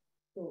going to do.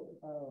 So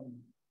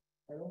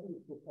I don't think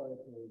it's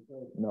proprietary,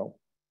 but no.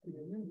 Can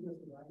you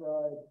just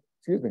describe?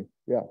 Excuse me.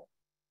 Yeah.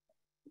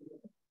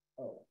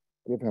 Oh.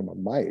 Give him a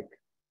mic.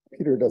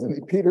 Peter doesn't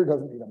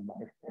need a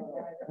mic.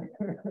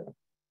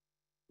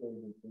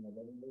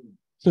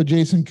 So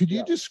Jason, could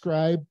you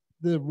describe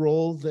the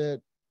role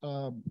that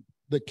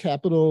the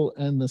capital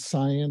and the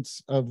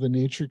science of the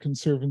Nature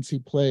Conservancy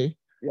play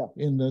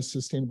in the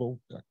sustainable?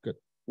 Good.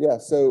 Yeah,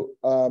 so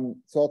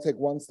I'll take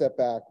one step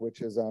back,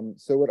 which is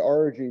so what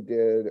RG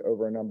did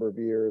over a number of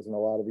years, and a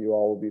lot of you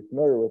all will be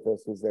familiar with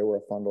this, was they were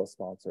a fundless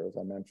sponsor, as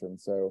I mentioned.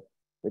 So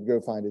they'd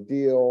go find a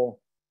deal,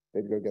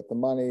 they'd go get the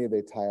money,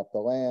 they tie up the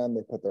land,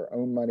 they put their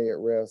own money at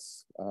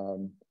risk.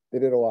 They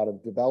did a lot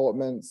of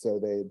development, so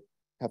they'd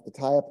have to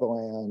tie up the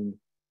land,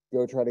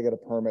 go try to get a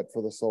permit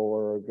for the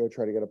solar, go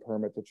try to get a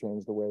permit to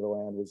change the way the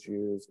land was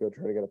used, go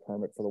try to get a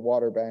permit for the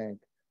water bank.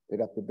 They'd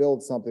have to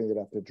build something, they'd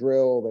have to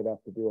drill, they'd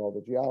have to do all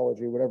the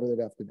geology, whatever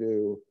they'd have to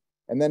do.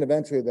 And then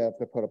eventually they have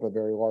to put up a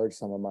very large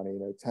sum of money,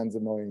 tens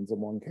of millions. In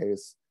one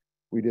case,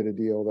 we did a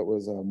deal that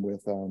was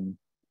with the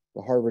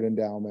Harvard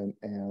Endowment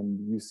and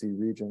UC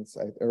Regents,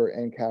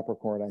 and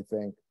Capricorn, I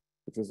think,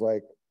 which was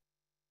like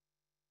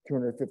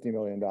 $250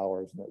 million.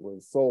 And it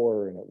was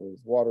solar and it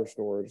was water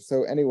storage.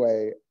 So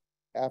anyway,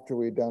 after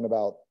we'd done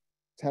about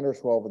 10 or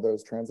 12 of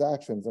those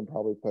transactions and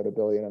probably put $1.5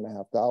 billion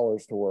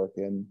to work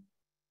in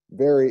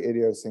very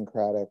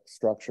idiosyncratic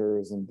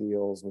structures and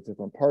deals with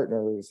different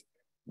partners,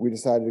 we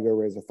decided to go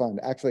raise a fund.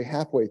 Actually,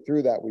 halfway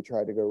through that, we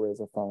tried to go raise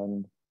a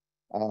fund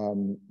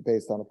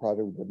based on a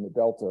project we did in the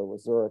Delta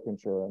with Zurich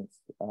Insurance.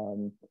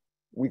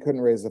 We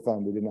couldn't raise the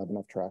fund. We didn't have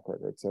enough track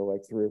record. So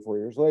like 3 or 4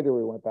 years later,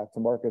 we went back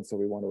to market. So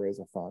we want to raise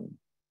a fund.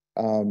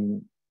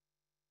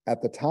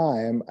 At the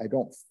time, I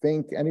don't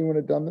think anyone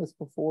had done this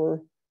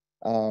before.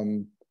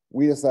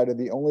 We decided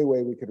the only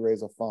way we could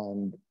raise a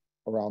fund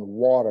around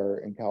water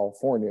in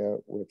California,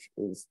 which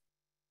is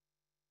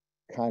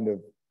kind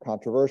of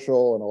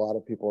controversial, and a lot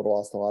of people had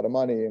lost a lot of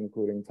money,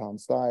 including Tom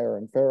Steyer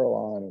and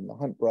Farallon and the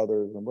Hunt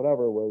brothers and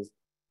whatever, was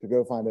to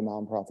go find a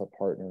nonprofit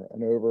partner.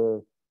 And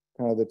over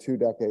kind of the 2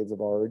 decades of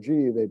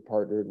RRG, they'd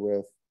partnered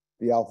with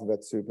the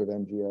alphabet soup of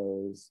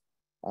NGOs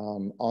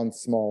on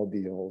small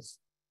deals.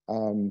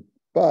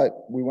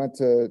 But we went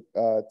to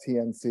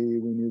TNC,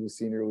 we knew the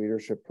senior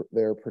leadership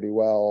there pretty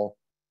well,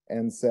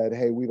 and said,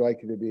 hey, we'd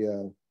like you to be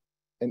an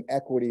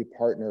equity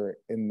partner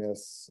in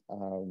this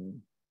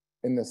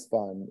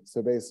fund.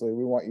 So basically,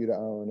 we want you to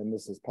own, and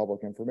this is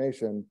public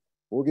information,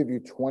 we'll give you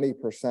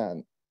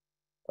 20%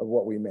 of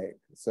what we make.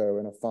 So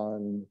in a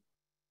fund,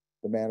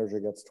 the manager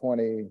gets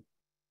 20,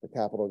 the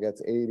capital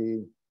gets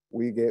 80.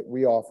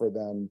 We offer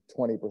them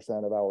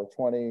 20% of our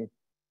 20,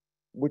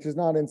 which is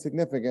not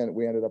insignificant.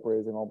 We ended up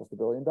raising almost $1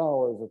 billion.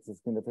 It's a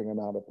significant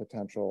amount of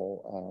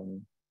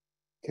potential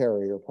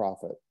carry or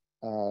profit.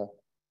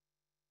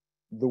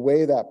 The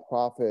way that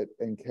profit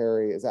and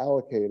carry is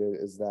allocated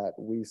is that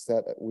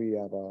we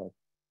have a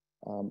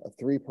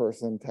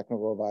 3-person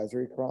technical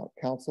advisory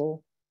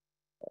council,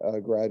 a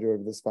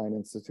graduate of the Stein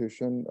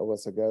Institution,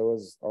 Alyssa Go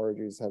is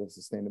RG's head of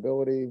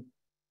sustainability,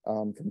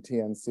 from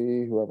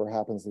TNC, whoever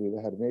happens to be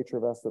the head of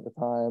NatureVest at the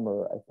time,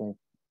 or I think,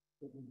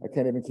 I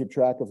can't even keep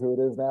track of who it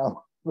is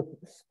now.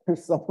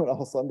 There's someone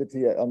else on the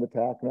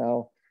TAC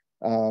now.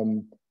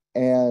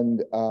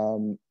 And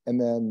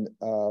then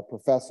a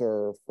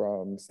professor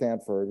from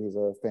Stanford, who's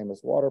a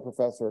famous water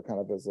professor, kind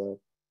of as a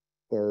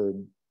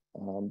third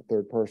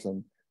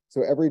person.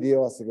 So every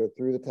deal has to go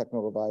through the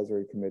technical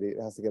advisory committee.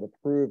 It has to get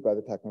approved by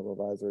the technical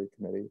advisory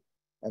committee.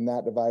 And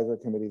that advisory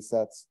committee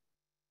sets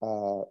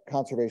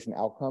conservation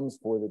outcomes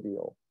for the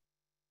deal.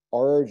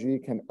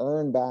 RRG can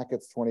earn back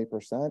its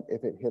 20%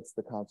 if it hits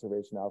the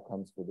conservation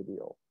outcomes for the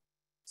deal.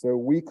 So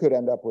we could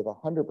end up with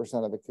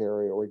 100% of the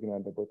carry, or we can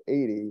end up with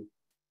 80.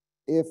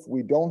 If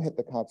we don't hit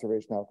the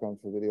conservation outcomes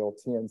for the deal,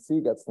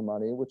 TNC gets the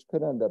money, which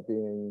could end up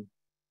being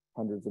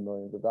hundreds of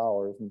millions of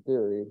dollars in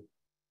theory,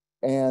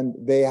 and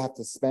they have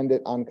to spend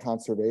it on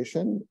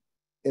conservation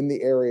in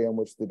the area in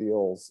which the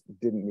deals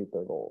didn't meet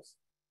their goals.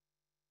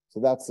 So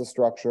that's the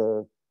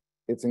structure.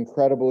 It's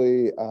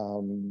incredibly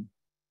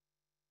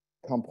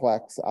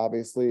complex,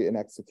 obviously, in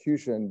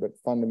execution, but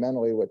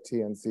fundamentally what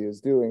TNC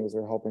is doing is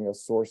they're helping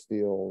us source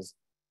deals,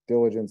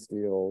 diligence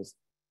deals,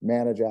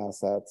 manage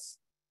assets.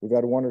 We've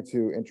had 1 or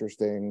 2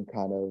 interesting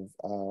kind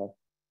of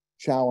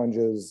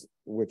challenges,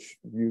 which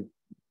you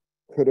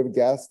could have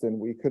guessed and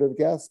we could have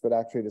guessed, but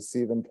actually to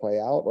see them play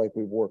out, like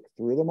we've worked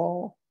through them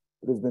all,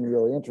 it has been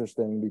really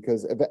interesting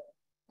because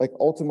like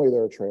ultimately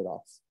there are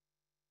trade-offs.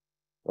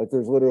 Like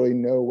there's literally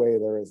no way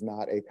there is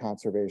not a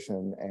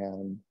conservation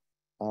and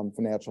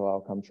financial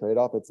outcome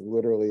trade-off. It's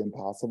literally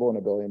impossible in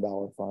 $1 billion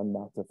fund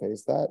not to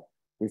face that.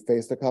 We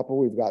faced a couple,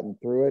 we've gotten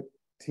through it.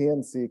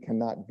 TNC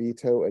cannot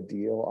veto a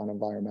deal on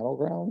environmental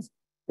grounds.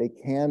 They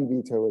can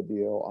veto a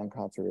deal on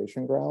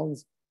conservation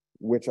grounds,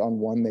 which on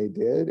one they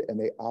did, and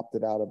they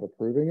opted out of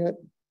approving it.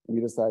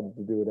 We decided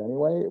to do it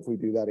anyway. If we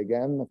do that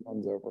again, the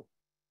fund's over.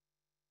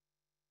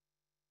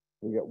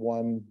 We get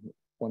one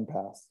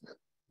pass.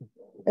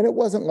 And it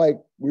wasn't like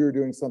we were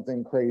doing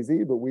something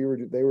crazy, but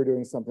they were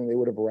doing something they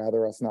would have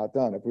rather us not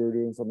done. If we were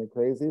doing something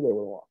crazy, they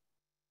would have lost.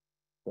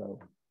 So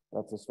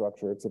that's a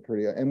structure. It's a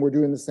pretty, and we're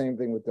doing the same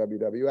thing with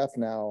WWF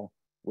now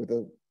with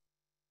a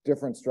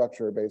different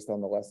structure based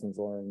on the lessons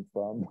learned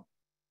from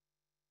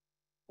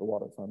the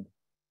water fund.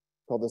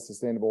 It's called the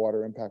Sustainable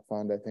Water Impact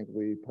Fund. I think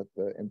we put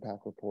the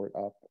impact report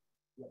up,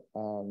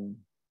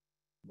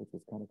 which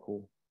was kind of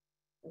cool.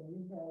 And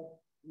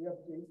we have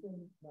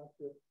Jason, not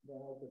just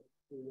now, but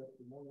through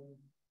the morning,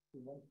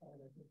 through lunchtime,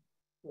 I think.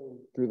 So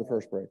through the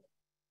first break.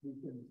 We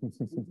can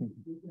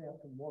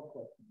ask some more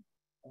questions.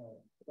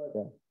 But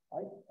yeah. I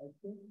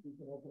think we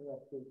can open it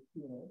up to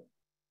Q&A.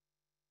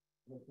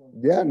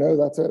 Yeah, no,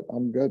 that's it.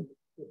 I'm good.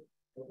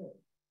 Okay.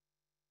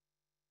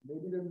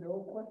 Maybe there are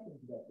no questions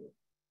about this.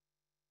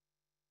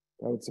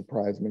 That would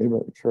surprise me,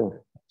 but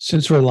sure.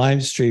 Since we're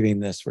live streaming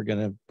this, we're going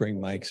to bring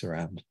mics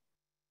around.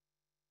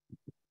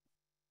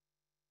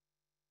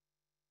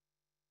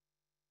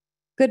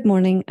 Good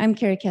morning. I'm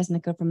Carrie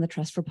Kasnicka from the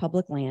Trust for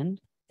Public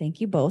Land. Thank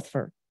you both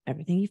for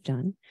everything you've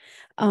done.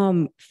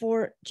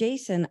 For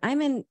Jason,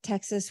 I'm in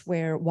Texas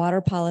where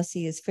water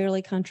policy is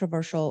fairly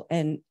controversial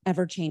and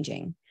ever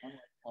changing.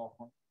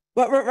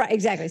 Well, right,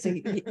 exactly. So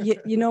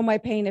you know my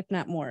pain, if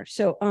not more.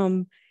 So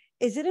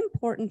is it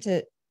important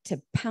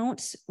to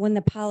pounce when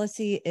the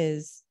policy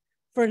is,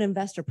 for an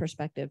investor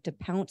perspective, to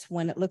pounce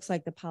when it looks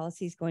like the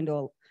policy is going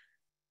to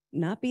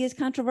not be as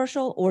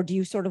controversial, or do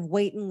you sort of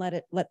wait and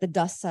let the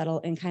dust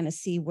settle and kind of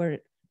see where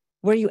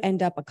you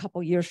end up a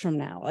couple years from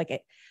now?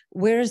 Like,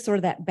 where is sort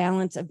of that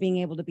balance of being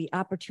able to be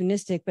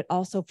opportunistic, but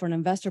also for an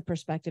investor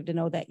perspective to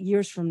know that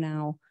years from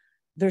now,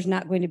 there's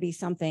not going to be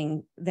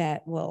something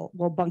that will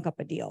bunk up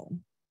a deal?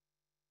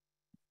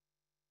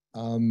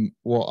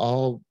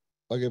 Well,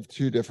 I'll give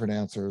two different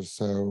answers.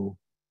 So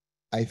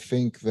I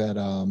think that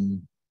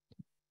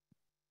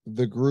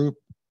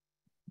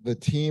the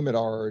team at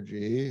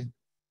RRG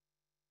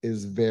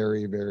is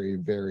very, very,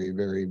 very,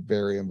 very,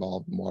 very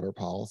involved in water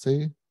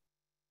policy,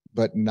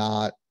 but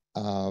not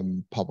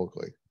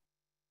publicly.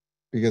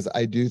 Because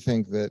I do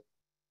think that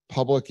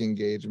public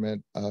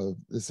engagement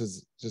this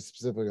is just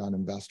specifically on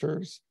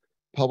investors,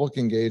 public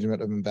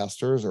engagement of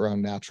investors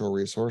around natural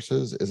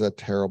resources is a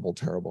terrible,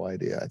 terrible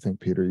idea. I think,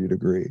 Peter, you'd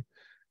agree.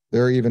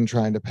 They're even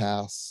trying to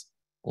pass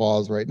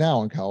laws right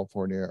now in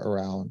California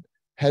around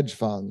hedge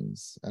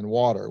funds and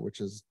water,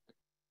 which is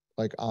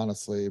like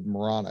honestly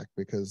moronic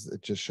because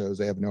it just shows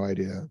they have no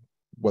idea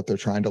what they're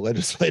trying to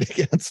legislate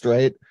against,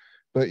 right?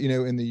 But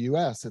in the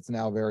US, it's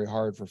now very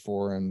hard for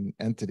foreign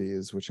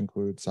entities, which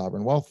include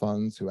sovereign wealth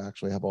funds who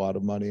actually have a lot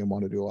of money and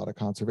want to do a lot of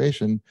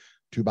conservation,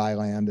 to buy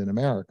land in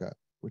America,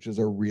 which is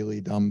a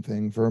really dumb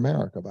thing for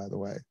America, by the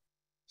way.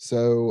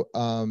 So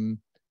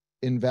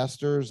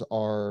investors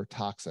are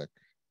toxic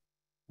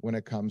when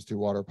it comes to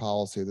water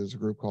policy. There's a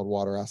group called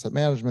Water Asset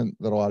Management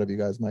that a lot of you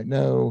guys might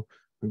know,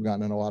 who've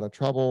gotten in a lot of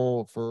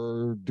trouble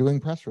for doing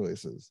press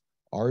releases.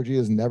 RG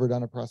has never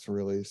done a press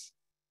release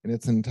in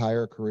its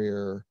entire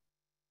career.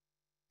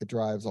 It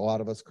drives a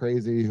lot of us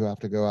crazy who have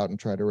to go out and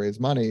try to raise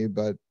money,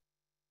 but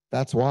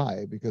that's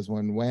why, because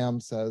when WHAM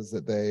says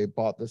that they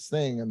bought this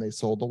thing and they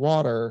sold the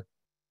water,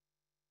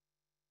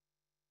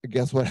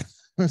 guess what?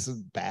 This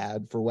is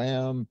bad for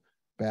WHAM,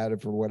 bad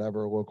for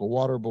whatever local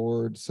water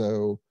board.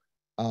 So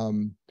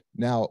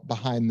now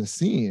behind the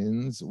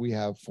scenes, we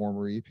have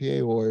former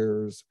EPA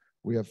lawyers,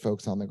 we have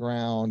folks on the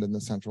ground in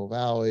the Central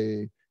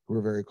Valley who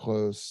are very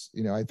close.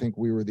 I think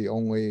we were the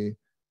only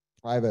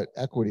private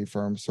equity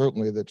firm,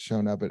 certainly, that's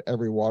shown up at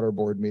every water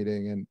board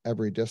meeting in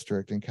every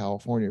district in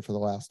California for the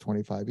last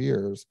 25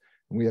 years.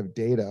 And we have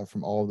data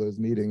from all of those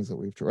meetings that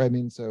we've tried. I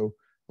mean, so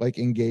like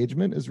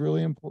engagement is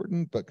really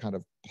important, but kind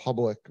of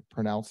public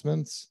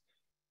pronouncements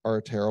are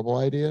a terrible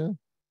idea.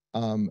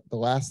 The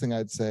last thing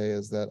I'd say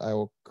is that I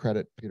will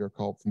credit Peter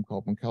Culp from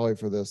Culp and Kelly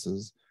for this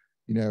is,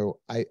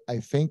 I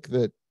think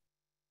that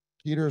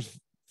Peter's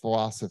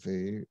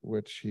philosophy,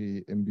 which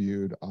he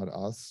imbued on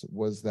us,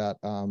 was that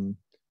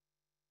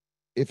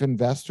if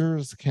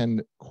investors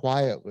can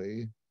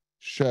quietly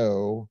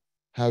show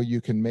how you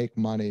can make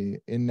money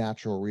in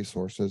natural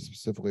resources,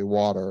 specifically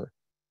water,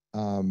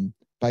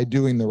 by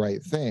doing the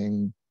right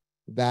thing,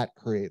 that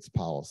creates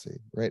policy,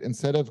 right?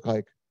 Instead of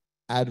like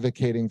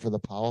advocating for the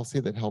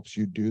policy that helps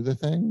you do the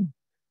thing,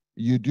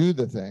 you do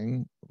the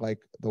thing, like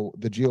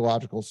the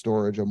geological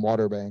storage and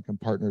water bank in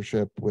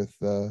partnership with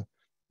the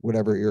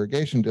whatever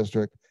irrigation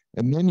district,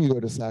 and then you go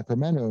to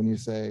Sacramento and you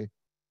say,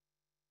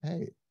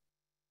 hey,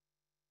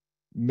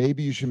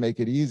 maybe you should make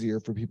it easier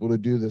for people to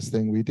do this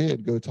thing we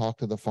did. Go talk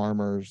to the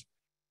farmers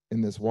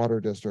in this water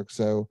district.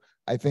 So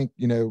I think,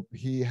 you know,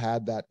 he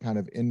had that kind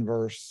of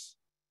inverse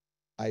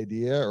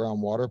idea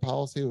around water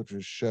policy, which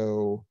was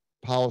show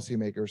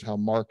policymakers how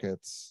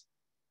markets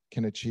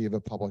can achieve a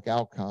public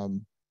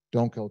outcome.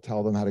 Don't go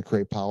tell them how to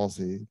create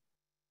policy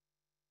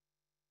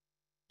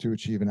to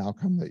achieve an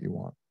outcome that you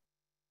want.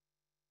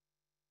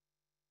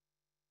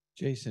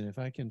 Jason, if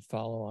I can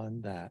follow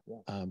on that,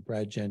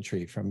 Brad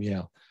Gentry from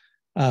Yale.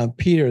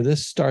 Peter,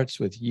 this starts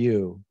with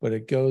you, but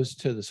it goes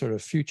to the sort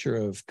of future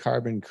of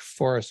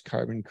forest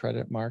carbon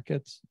credit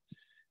markets,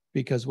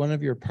 because one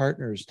of your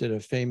partners did a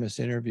famous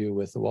interview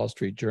with the Wall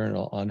Street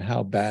Journal on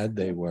how bad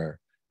they were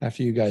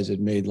after you guys had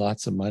made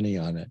lots of money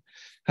on it.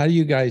 How do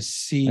you guys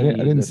see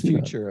the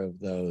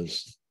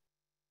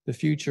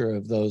future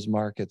of those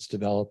markets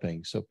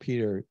developing? So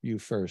Peter, you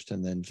first,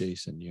 and then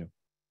Jason, you.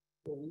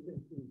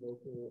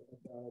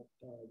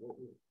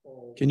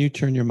 Can you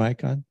turn your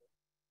mic on?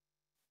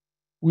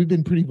 We've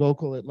been pretty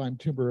vocal at Lyme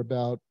Timber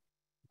about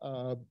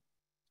how,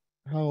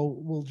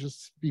 we'll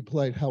just be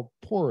polite, how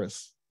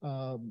porous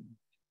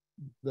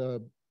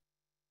the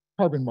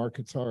carbon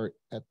markets are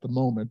at the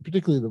moment,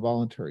 particularly the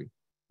voluntary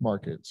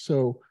market.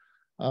 So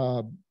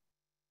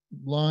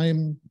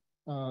Lyme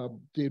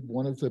did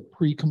one of the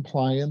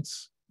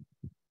pre-compliance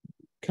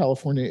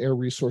California Air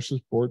Resources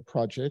Board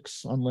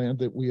projects on land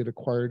that we had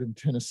acquired in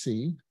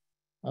Tennessee.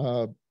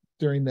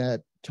 During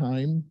that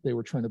time, they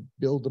were trying to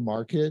build a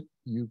market.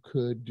 You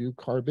could do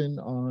carbon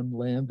on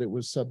land that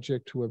was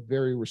subject to a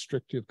very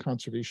restrictive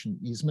conservation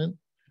easement.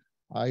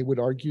 I would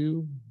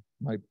argue,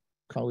 my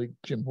colleague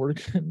Jim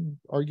Hortigan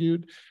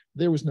argued,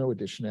 there was no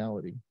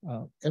additionality.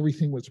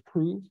 Everything was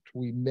approved.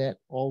 We met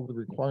all the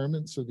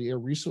requirements of the Air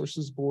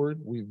Resources Board.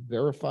 We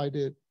verified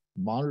it,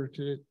 monitored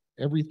it,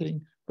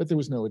 everything, but there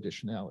was no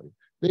additionality.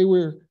 They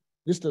were,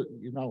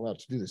 you're not allowed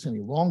to do this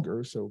any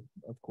longer. So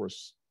of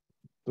course,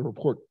 the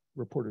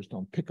reporters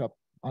don't pick up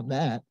on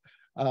that.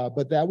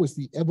 But that was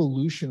the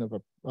evolution of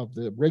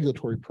the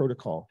regulatory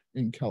protocol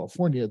in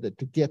California, that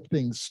to get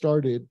things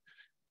started,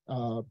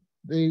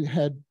 they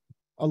had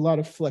a lot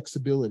of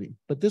flexibility.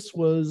 But this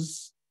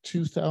was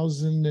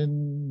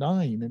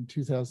 2009 and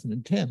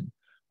 2010.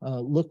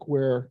 Look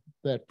where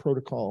that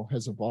protocol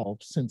has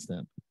evolved since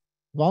then.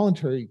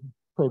 Voluntary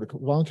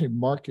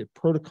market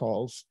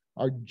protocols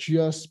are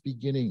just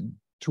beginning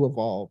to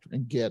evolve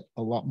and get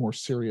a lot more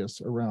serious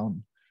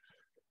around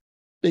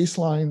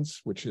baselines,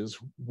 which is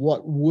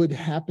what would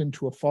happen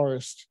to a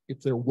forest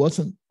if there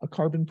wasn't a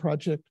carbon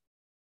project.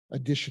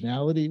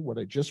 Additionality, what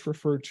I just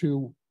referred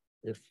to,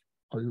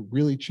 are you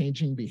really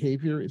changing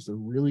behavior? Is there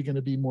really going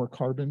to be more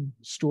carbon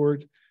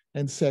stored?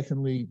 And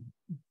secondly,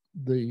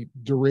 the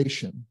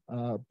duration.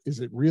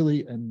 Is it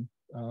really, and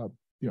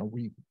you know,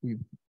 we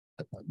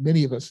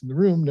many of us in the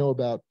room know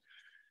about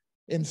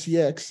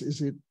NCX.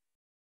 Is it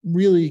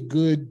really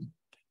good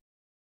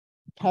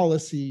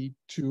policy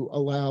to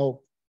allow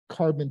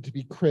carbon to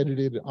be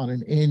credited on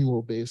an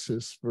annual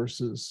basis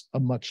versus a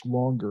much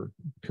longer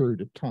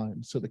period of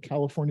time? So the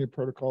California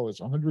protocol is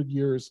 100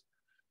 years.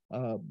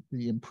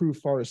 The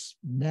improved forest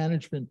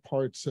management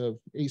parts of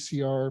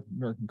ACR,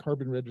 American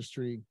Carbon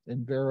Registry,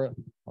 and Vera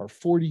are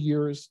 40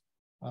 years.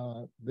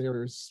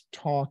 There's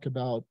talk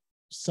about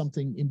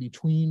something in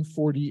between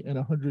 40 and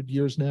 100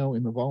 years now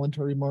in the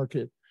voluntary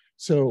market.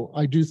 So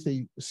I do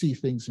see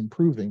things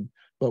improving,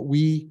 but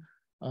we,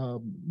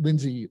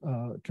 Lindsay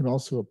can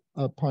also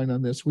opine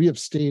on this. We have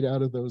stayed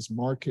out of those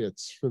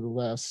markets for the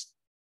last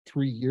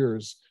 3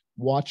 years,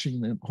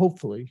 watching them,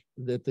 hopefully,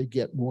 that they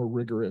get more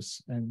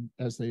rigorous and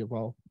as they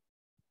evolve.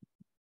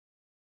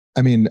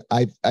 I mean,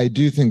 I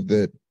do think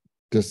that,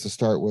 just to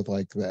start with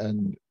like the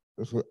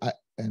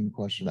end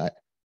question,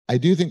 I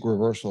do think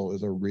reversal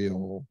is a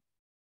real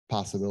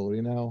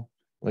possibility now.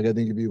 Like, I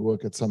think if you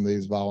look at some of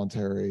these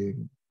voluntary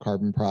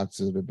carbon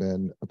practices that have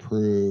been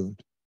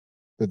approved,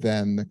 but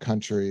then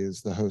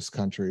the host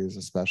countries,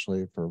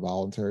 especially for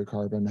voluntary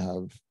carbon,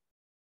 have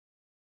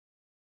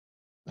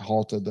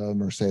halted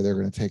them or say they're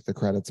going to take the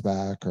credits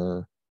back,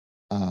 or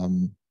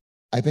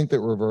I think that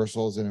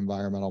reversals in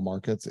environmental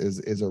markets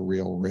is a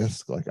real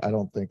risk. Like, I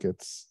don't think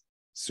it's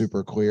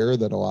super clear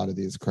that a lot of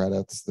these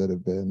credits that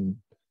have been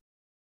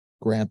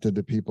granted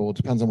to people, it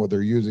depends on what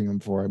they're using them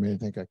for. I mean, I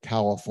think a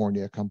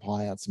California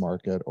compliance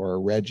market or a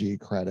RGGI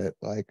credit,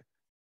 like,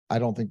 I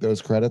don't think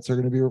those credits are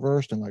going to be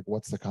reversed. And like,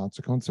 what's the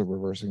consequence of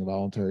reversing a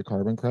voluntary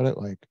carbon credit?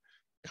 Like,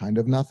 kind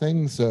of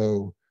nothing.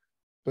 So,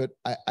 but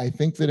I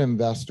think that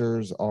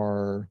investors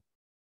are,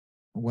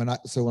 when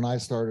I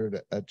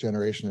started at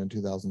Generation in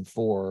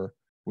 2004,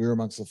 we were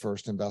amongst the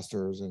first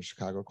investors in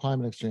Chicago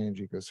Climate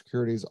Exchange, Eco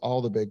Securities,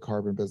 all the big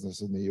carbon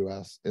business in the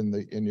US, in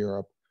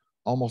Europe,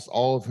 almost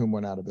all of whom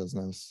went out of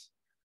business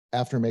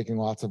after making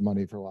lots of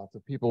money for lots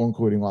of people,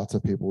 including lots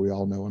of people we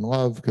all know and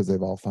love, because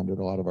they've all funded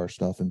a lot of our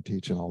stuff and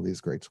teach in all these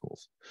great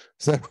schools.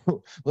 So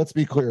let's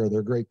be clear,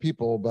 they're great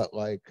people, but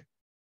like,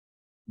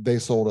 they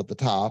sold at the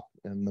top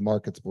and the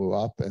markets blew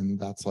up, and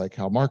that's like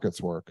how markets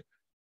work.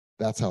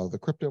 That's how the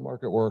crypto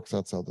market works.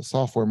 That's how the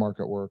software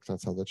market works.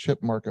 That's how the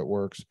chip market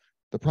works.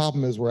 The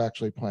problem is we're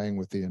actually playing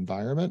with the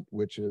environment,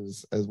 which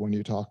is, as when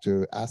you talk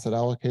to asset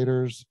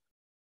allocators,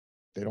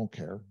 they don't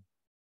care,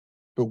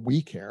 but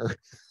we care,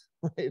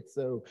 right?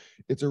 So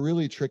it's a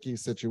really tricky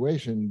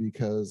situation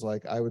because,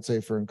 like, I would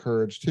say for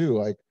Encourage too,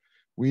 like,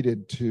 we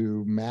did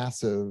 2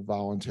 massive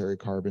voluntary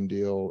carbon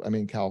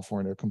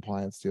California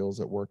compliance deals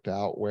that worked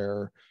out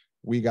where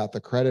we got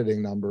the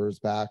crediting numbers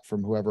back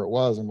from whoever it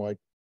was. And we're like,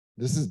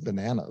 this is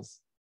bananas,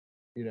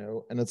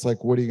 and it's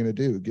like, what are you going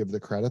to do? Give the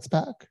credits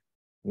back?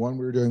 One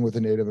we were doing with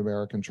a Native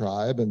American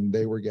tribe, and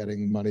they were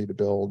getting money to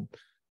build,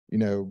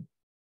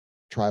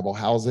 tribal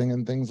housing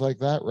and things like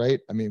that, right?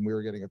 We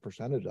were getting a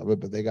percentage of it,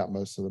 but they got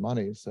most of the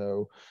money.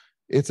 So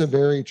it's a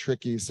very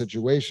tricky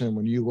situation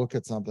when you look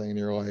at something and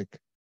you're like,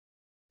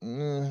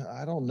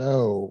 I don't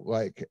know,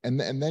 and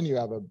then you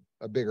have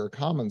a bigger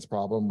commons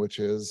problem, which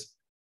is,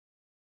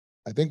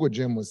 I think what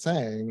Jim was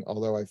saying,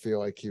 although I feel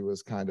like he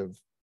was kind of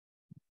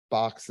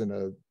boxed in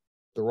the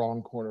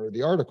wrong corner of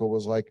the article,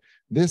 was like,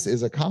 this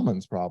is a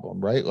commons problem,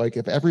 right? Like,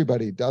 if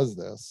everybody does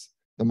this,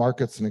 the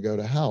market's going to go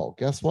to hell.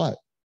 Guess what?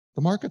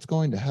 The market's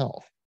going to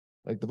hell.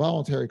 Like, the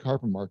voluntary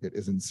carbon market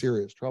is in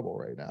serious trouble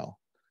right now.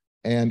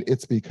 And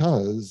it's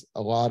because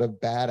a lot of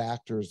bad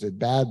actors did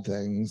bad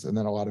things, and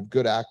then a lot of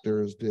good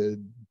actors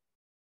did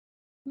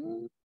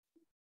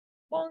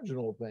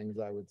marginal things,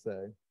 I would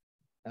say.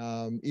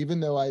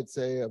 Even though I'd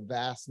say a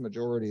vast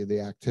majority of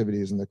the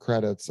activities and the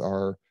credits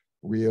are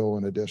real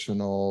and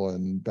additional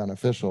and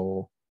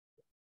beneficial,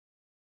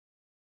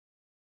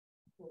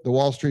 the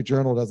Wall Street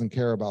Journal doesn't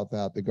care about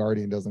that. The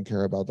Guardian doesn't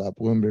care about that.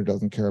 Bloomberg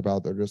doesn't care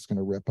about. They're just going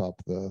to rip up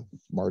the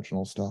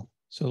marginal stuff.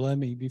 So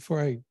before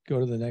I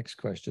go to the next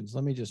questions,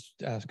 let me just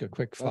ask a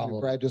quick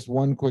follow-up. Brad, just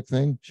one quick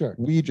thing. Sure.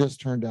 We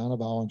just turned down a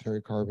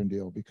voluntary carbon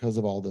deal because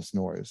of all this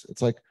noise.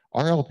 It's like,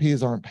 our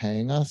LPs aren't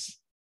paying us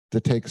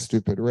to take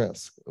stupid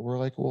risk. We're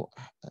like, well,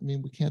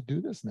 we can't do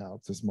this now.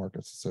 This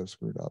market's so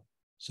screwed up.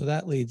 So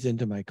that leads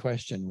into my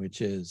question,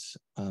 which is,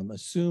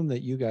 assume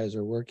that you guys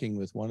are working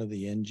with one of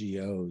the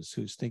NGOs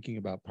who's thinking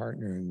about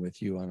partnering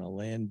with you on a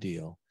land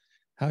deal.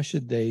 How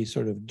should they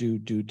sort of do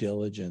due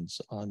diligence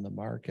on the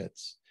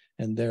markets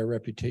and their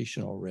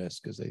reputational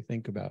risk as they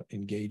think about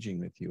engaging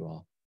with you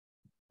all?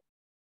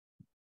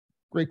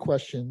 Great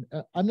question.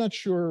 I'm not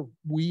sure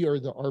we are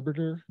the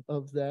arbiter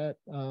of that.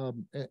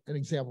 An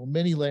example,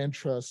 many land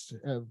trusts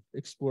have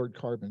explored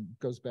carbon.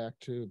 It goes back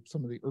to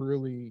some of the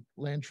early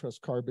land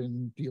trust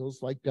carbon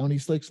deals like Down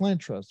East Lakes Land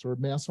Trust or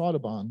Mass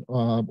Audubon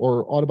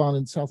or Audubon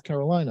in South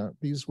Carolina.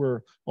 These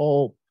were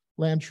all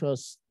land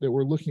trusts that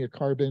were looking at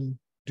carbon,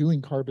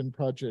 doing carbon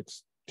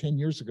projects 10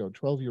 years ago,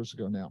 12 years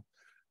ago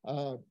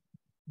now.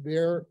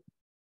 Their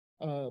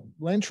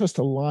Land Trust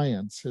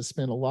Alliance has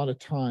spent a lot of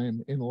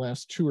time in the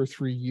last 2 or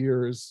 3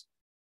 years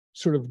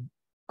sort of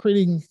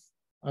creating,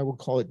 I will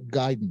call it,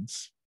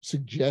 guidance,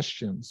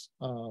 suggestions.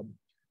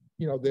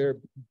 They're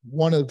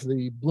one of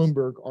the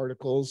Bloomberg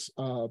articles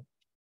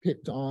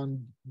picked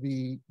on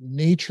the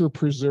nature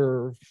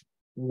preserve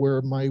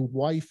where my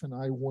wife and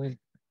I went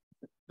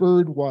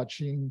bird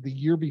watching the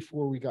year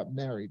before we got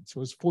married. So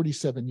it was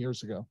 47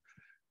 years ago.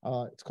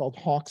 It's called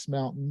Hawks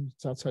Mountain.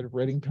 It's outside of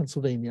Reading,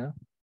 Pennsylvania.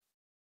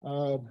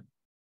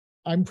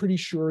 I'm pretty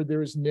sure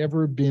there's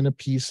never been a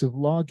piece of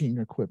logging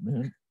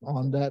equipment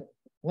on that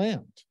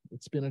land.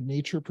 It's been a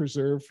nature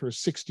preserve for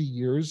 60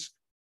 years.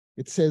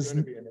 It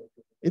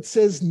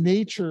says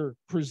nature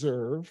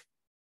preserve.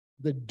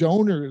 The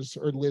donors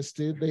are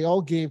listed. They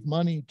all gave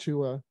money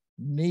to a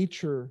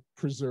nature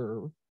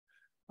preserve.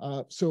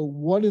 So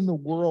what in the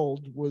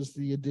world was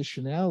the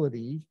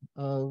additionality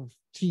of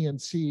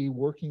TNC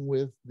working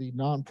with the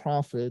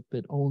nonprofit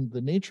that owned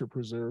the nature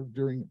preserve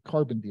during a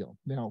carbon deal?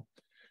 Now,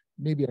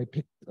 maybe I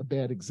picked a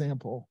bad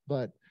example,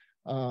 but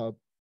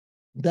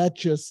that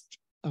just,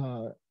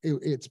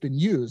 it's been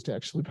used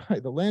actually by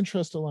the Land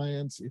Trust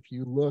Alliance. If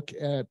you look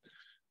at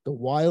the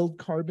Wild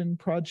Carbon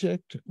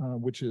Project,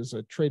 which is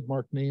a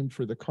trademark name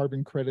for the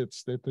carbon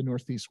credits that the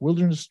Northeast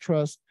Wilderness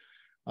Trust,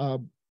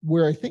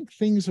 where I think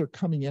things are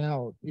coming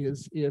out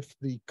is if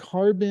the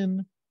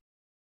carbon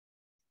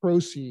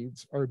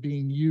proceeds are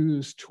being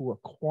used to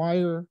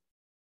acquire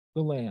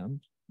the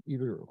land,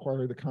 either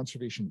acquire the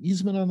conservation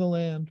easement on the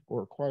land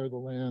or acquire the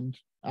land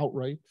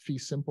outright, fee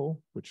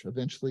simple, which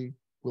eventually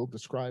we'll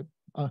describe,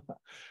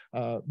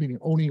 meaning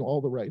owning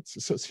all the rights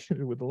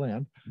associated with the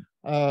land.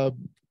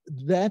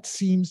 That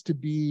seems to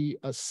be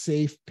a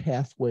safe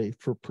pathway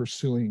for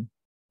pursuing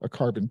a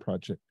carbon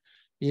project.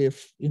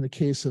 If in the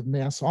case of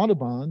Mass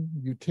Audubon,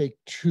 you take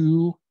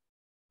 2,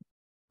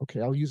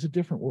 okay, I'll use a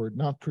different word,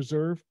 not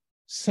preserve,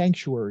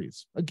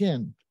 sanctuaries.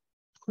 Again,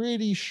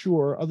 pretty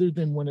sure, other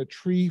than when a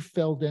tree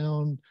fell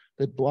down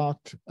that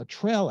blocked a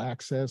trail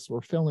access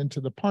or fell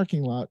into the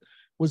parking lot,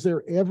 was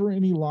there ever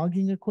any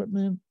logging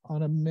equipment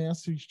on a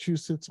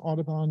Massachusetts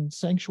Audubon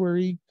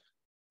sanctuary?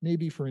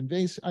 Maybe for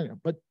invasive, I don't know,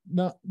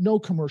 but no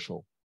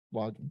commercial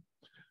logging.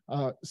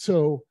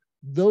 So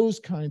those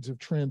kinds of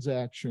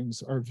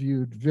transactions are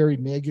viewed very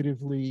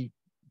negatively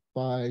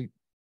by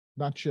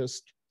not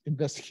just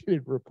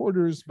investigative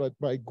reporters, but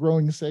by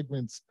growing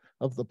segments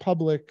of the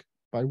public,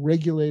 by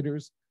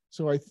regulators.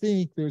 So I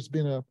think there's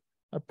been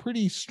a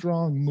pretty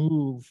strong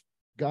move,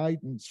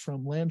 guidance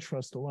from Land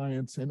Trust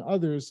Alliance and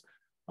others,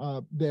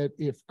 that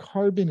if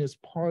carbon is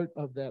part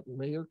of that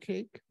layer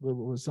cake, the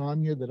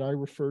lasagna that I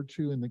referred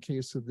to in the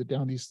case of the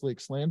Down East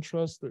Lakes Land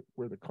Trust,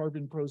 where the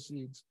carbon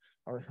proceeds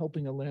are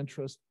helping a land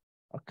trust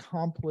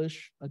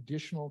accomplish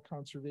additional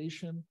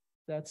conservation,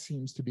 that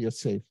seems to be a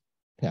safe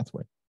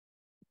pathway.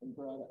 And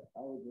Brad, I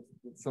would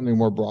just something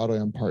more broadly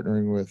on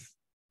partnering with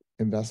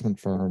investment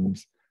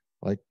firms,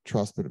 like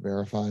Trust But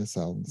Verify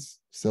sounds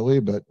silly,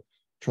 but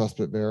Trust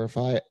But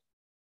Verify,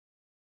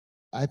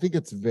 I think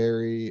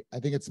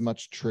it's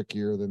much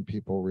trickier than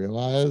people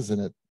realize.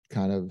 And it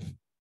kind of,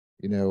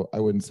 I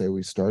wouldn't say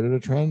we started a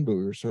trend, but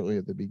we were certainly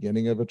at the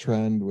beginning of a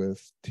trend with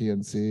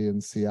TNC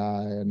and CI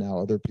and now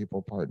other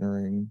people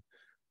partnering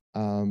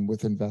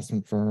with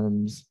investment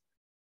firms.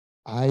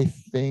 I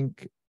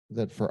think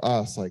that for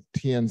us, like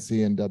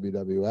TNC and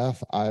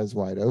WWF, eyes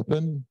wide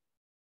open,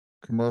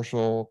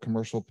 commercial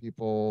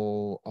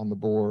people on the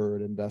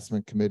board,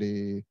 investment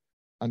committee,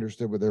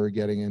 understood what they were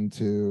getting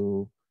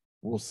into.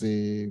 We'll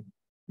see,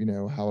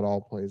 how it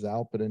all plays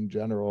out. But in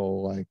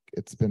general, like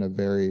it's been a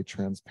very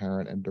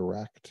transparent and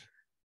direct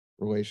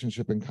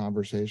relationship and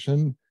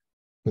conversation,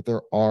 but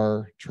there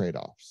are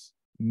trade-offs.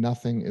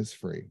 Nothing is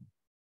free.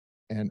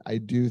 And I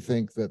do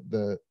think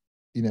that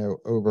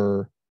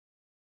over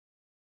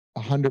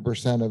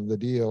 100% of the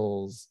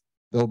deals,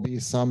 there'll be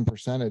some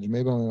percentage,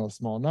 maybe only a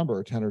small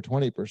number, 10 or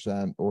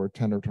 20%, or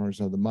 10 or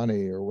 20% of the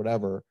money or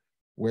whatever,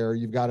 where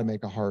you've got to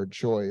make a hard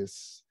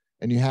choice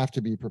and you have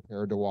to be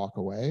prepared to walk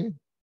away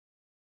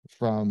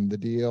from the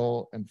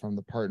deal and from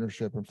the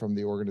partnership and from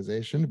the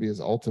organization, because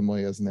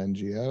ultimately as an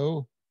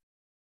NGO,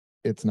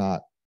 it's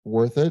not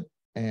worth it.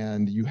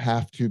 And you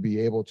have to be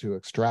able to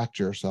extract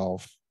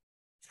yourself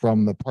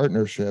from the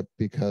partnership,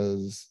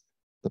 because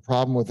the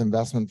problem with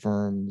investment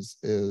firms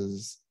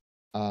is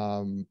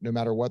no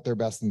matter what their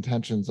best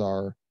intentions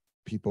are,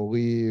 people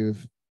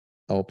leave,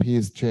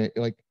 LPs change,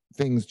 like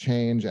things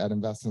change at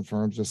investment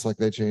firms just like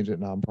they change at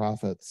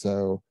nonprofits.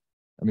 So,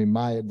 I mean,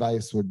 my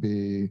advice would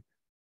be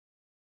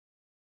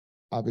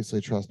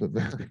obviously trust but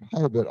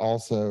verify, but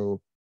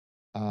also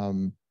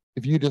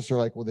if you just are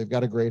like, well, they've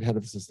got a great head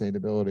of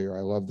sustainability, or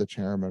I love the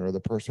chairman, or the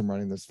person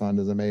running this fund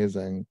is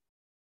amazing,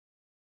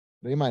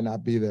 they might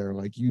not be there.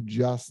 Like, you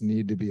just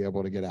need to be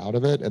able to get out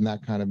of it. And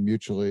that kind of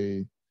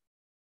mutually,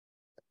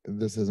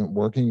 this isn't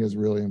working is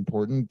really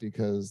important,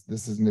 because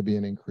this is going to be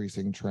an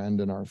increasing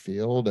trend in our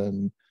field.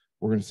 And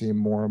we're going to see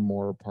more and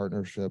more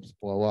partnerships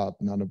blow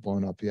up. None have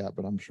blown up yet,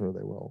 but I'm sure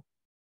they will.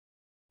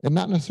 And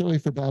not necessarily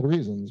for bad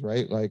reasons,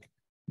 right? Like,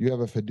 you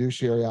have a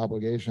fiduciary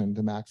obligation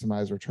to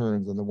maximize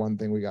returns. And the one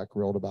thing we got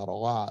grilled about a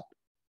lot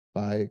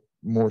by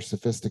more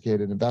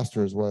sophisticated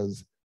investors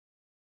was,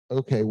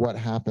 okay, what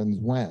happens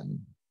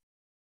when?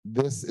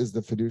 This is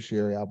the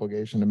fiduciary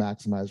obligation to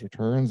maximize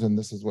returns, and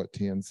this is what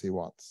TNC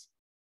wants.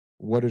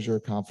 What is your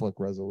conflict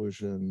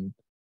resolution?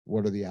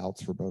 What are the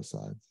outs for both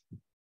sides?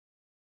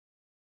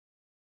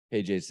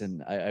 Hey,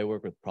 Jason, I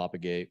work with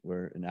Propagate.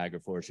 We're an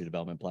agroforestry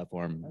development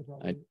platform.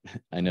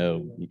 I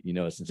know you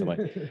know us in some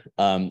way.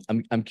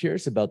 I'm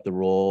curious about the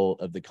role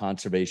of the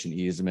conservation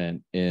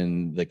easement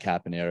in the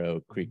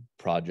Caponero Creek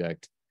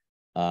project.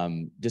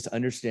 Just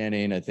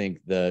understanding, I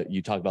think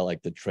you talk about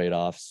like the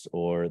trade-offs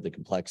or the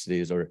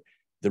complexities or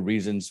the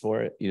reasons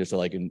for it. So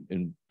like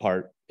in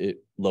part, it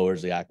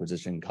lowers the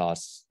acquisition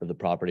costs of the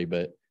property,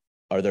 but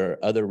are there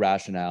other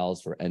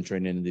rationales for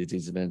entering into these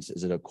easements?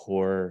 Is it a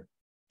core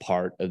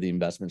part of the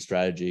investment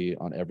strategy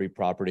on every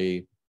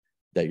property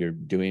that you're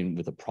doing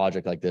with a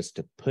project like this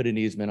to put an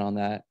easement on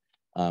that?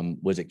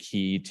 Was it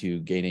key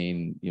to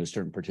gaining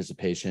certain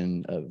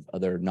participation of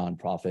other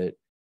nonprofit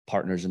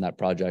partners in that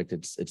project?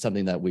 It's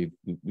something that we've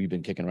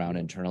been kicking around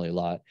internally a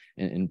lot,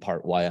 and in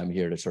part why I'm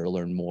here to sort of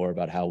learn more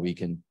about how we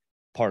can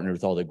partner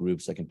with all the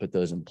groups that can put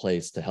those in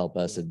place to help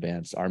us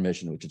advance our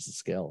mission, which is to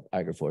scale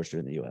agroforestry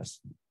in the U.S.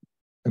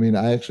 I mean,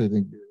 I actually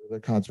think the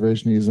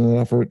conservation easement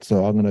effort,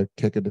 so I'm going to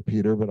kick it to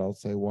Peter, but I'll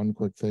say one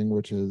quick thing,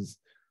 which is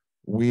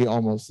we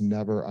almost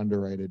never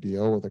underwrite a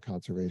deal with a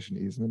conservation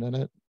easement in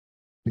it,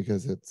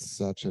 because it's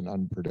such an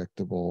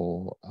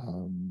unpredictable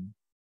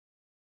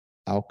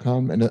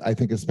outcome. And I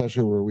think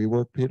especially where we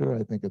work, Peter,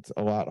 I think it's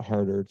a lot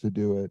harder to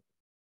do it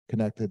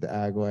connected to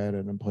ag land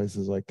and in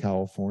places like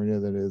California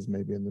that is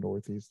maybe in the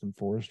Northeast and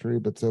forestry.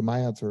 But so my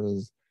answer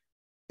is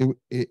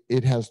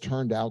it has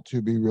turned out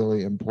to be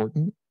really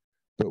important,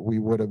 but we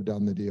would have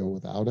done the deal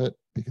without it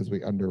because we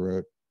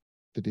underwrote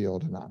the deal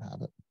to not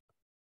have it.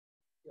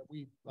 Yeah,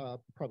 we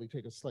probably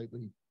take a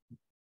slightly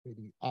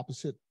maybe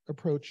opposite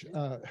approach,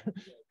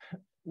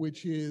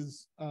 which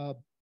is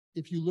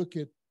if you look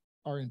at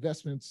our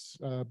investments,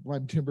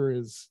 Lyme Timber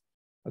has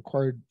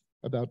acquired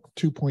about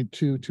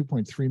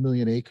 2.3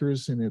 million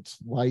acres in its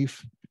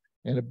life,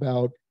 and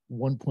about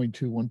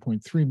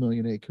 1.3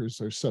 million acres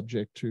are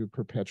subject to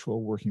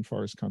perpetual working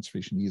forest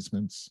conservation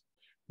easements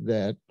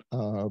that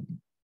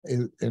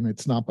and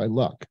it's not by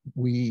luck.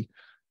 We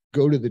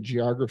go to the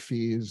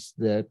geographies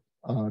that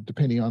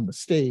depending on the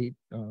state.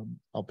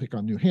 I'll pick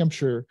on New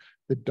Hampshire.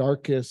 The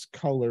darkest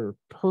color,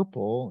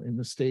 purple, in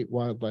the state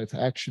wildlife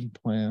action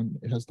plan,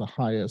 it has the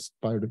highest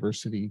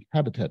biodiversity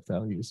habitat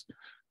values.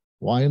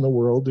 Why in the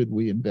world did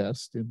we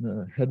invest in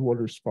the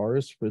headwaters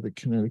forest for the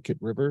Connecticut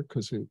River?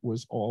 Because it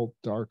was all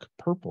dark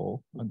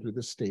purple under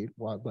the state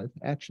wildlife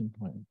action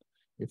plan.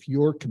 If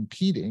you're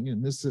competing,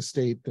 and this is a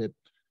state that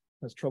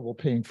has trouble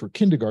paying for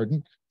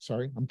kindergarten,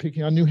 sorry, I'm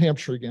picking on New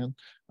Hampshire again,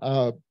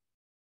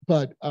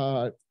 but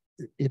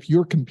if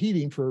you're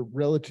competing for a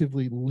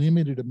relatively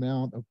limited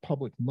amount of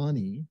public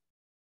money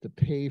to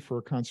pay for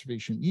a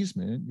conservation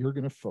easement, you're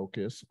going to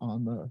focus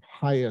on the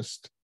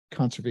highest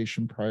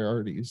conservation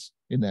priorities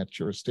in that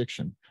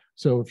jurisdiction.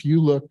 So if you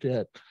looked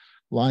at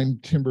Lyme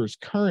Timber's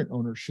current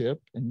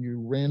ownership and you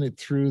ran it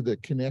through the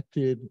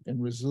connected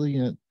and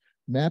resilient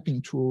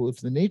mapping tool of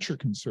the Nature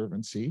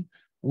Conservancy,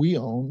 we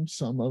own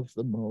some of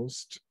the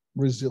most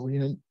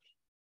resilient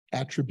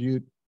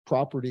attribute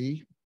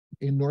property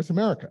in North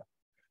America.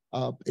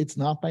 It's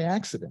not by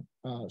accident.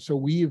 So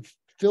we've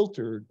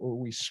filtered or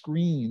we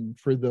screen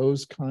for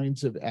those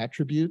kinds of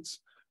attributes,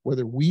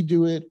 whether we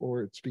do it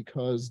or it's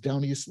because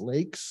Down East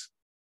Lakes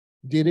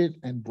did it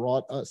and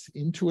brought us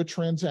into a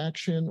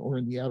transaction, or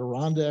in the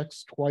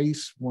Adirondacks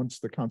twice, once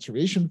the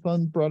Conservation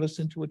Fund brought us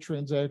into a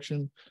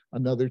transaction,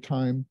 another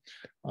time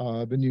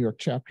the New York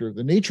chapter of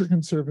the Nature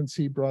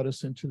Conservancy brought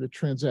us into the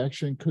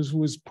transaction because it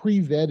was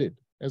pre-vetted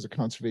as a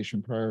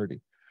conservation priority.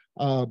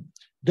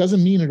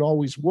 Doesn't mean it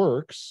always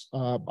works.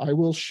 I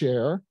will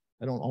share.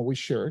 I don't always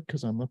share it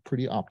because I'm a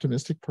pretty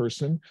optimistic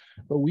person,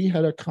 but we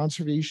had a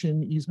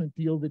conservation easement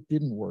deal that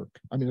didn't work.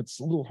 I mean, it's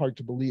a little hard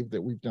to believe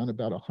that we've done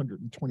about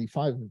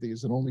 125 of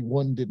these and only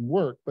one didn't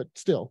work, but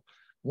still,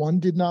 one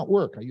did not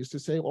work. I used to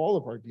say all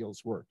of our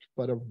deals worked,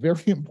 but a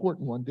very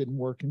important one didn't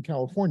work in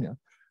California.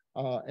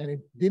 And it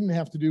didn't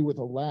have to do with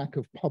a lack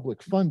of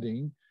public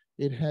funding.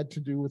 It had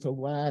to do with a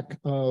lack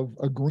of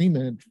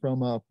agreement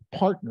from a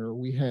partner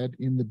we had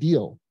in the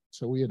deal.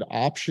 So we had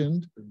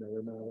optioned.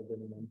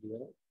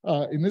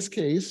 In this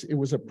case, it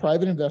was a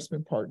private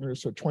investment partner.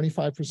 So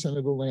 25%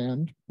 of the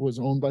land was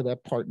owned by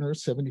that partner.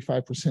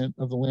 75%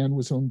 of the land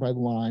was owned by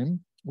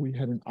Lyme. We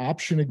had an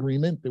option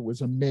agreement that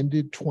was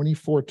amended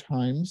 24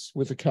 times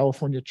with the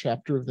California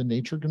chapter of the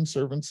Nature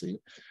Conservancy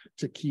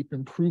to keep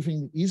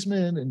improving the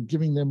easement and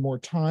giving them more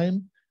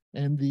time.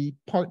 And the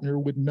partner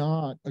would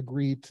not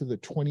agree to the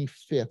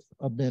 25th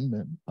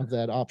amendment of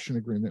that option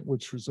agreement,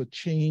 which was a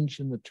change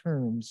in the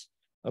terms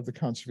of the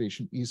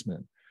conservation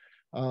easement.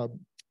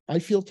 I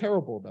feel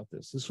terrible about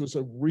this. This was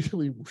a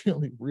really,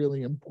 really,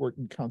 really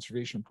important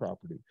conservation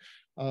property.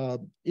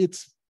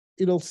 It's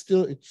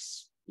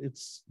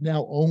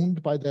now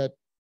owned by that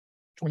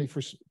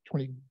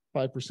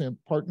 25%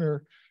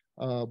 partner.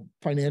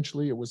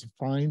 Financially, it was a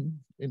fine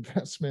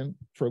investment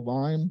for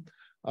Lyme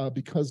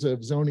because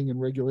of zoning and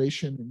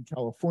regulation in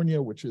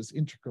California, which is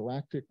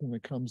intergalactic when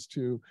it comes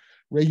to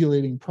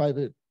regulating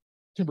private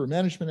timber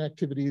management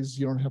activities.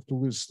 You don't have to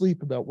lose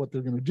sleep about what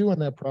they're going to do on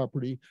that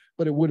property,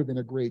 but it would have been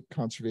a great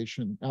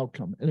conservation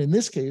outcome. And in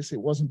this case, it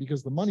wasn't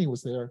because the money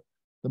was there.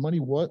 The money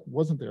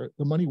wasn't there.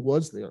 The money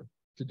was there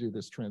to do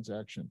this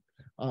transaction.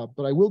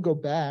 But I will go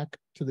back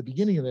to the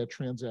beginning of that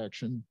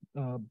transaction,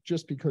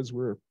 just because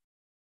we're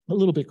a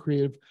little bit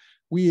creative.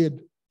 We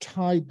had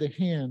tied the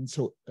hand.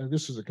 So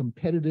this was a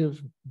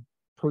competitive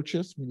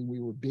purchase, meaning we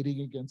were bidding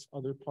against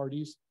other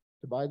parties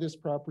to buy this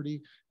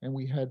property. And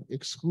we had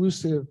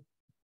exclusive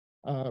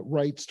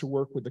rights to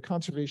work with the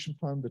Conservation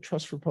Fund, the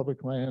Trust for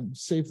Public Land,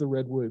 Save the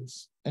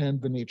Redwoods, and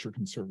the Nature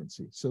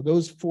Conservancy. So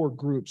those four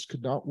groups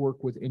could not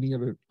work with any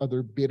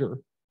other bidder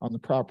on the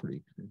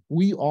property.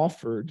 We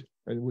offered,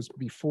 and it was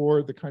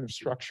before the kind of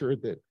structure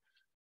that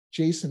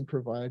Jason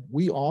provided,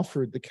 we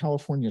offered the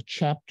California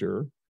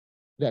chapter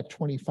that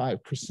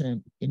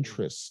 25%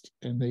 interest,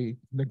 and they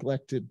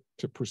neglected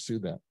to pursue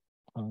that.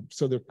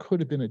 So there could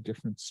have been a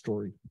different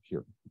story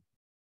here.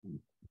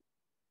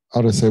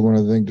 I'll just say one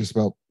other thing just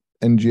about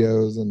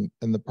NGOs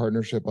and the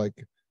partnership,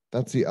 like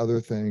that's the other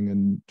thing.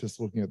 And just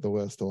looking at the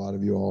list, a lot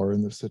of you all are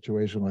in this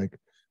situation. Like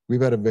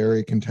we've had a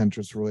very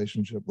contentious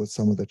relationship with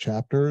some of the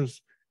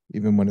chapters,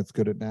 even when it's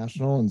good at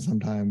national, and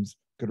sometimes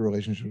good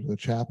relationship with the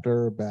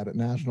chapter, bad at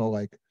national.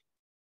 Like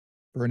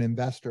for an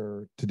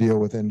investor to deal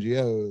with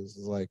NGOs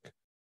is like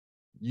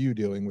you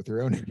dealing with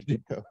your own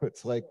NGO.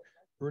 It's like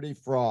pretty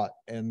fraught.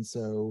 And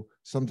so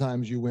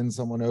sometimes you win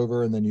someone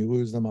over and then you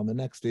lose them on the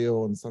next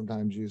deal. And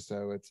sometimes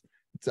so it's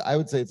I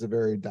would say it's a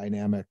very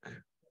dynamic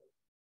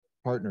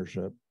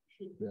partnership.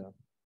 Yeah.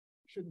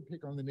 Shouldn't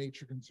pick on the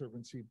Nature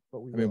Conservancy, but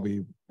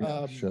we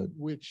should.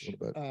 Which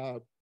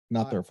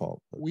not their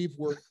fault. But we've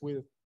worked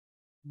with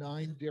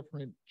 9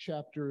 different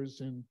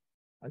chapters, and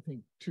I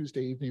think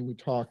Tuesday evening we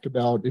talked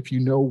about if you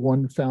know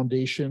one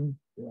foundation,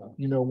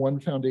 you know one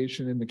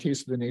foundation. In the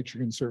case of the Nature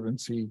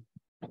Conservancy,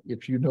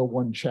 if you know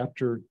one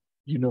chapter,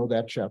 you know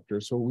that chapter.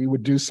 So we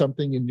would do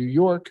something in New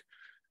York,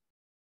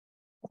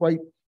 quite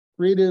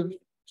creative,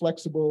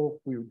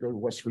 flexible. We would go to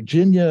West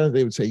Virginia.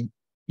 They would say,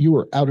 you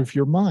are out of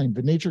your mind.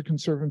 The Nature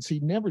Conservancy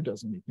never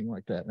does anything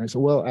like that. And I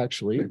said, well,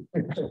 actually,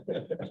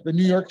 the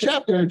New York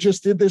chapter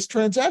just did this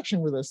transaction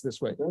with us this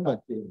way.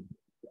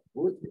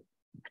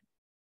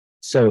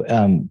 So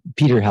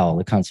Peter Howell,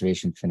 the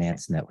Conservation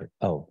Finance Network.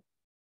 Oh,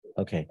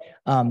 okay.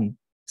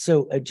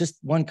 So just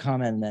one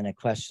comment and then a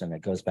question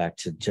that goes back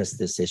to just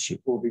this issue.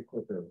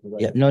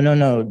 Yeah,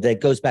 no.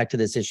 That goes back to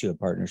this issue of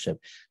partnership.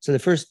 So the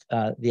first,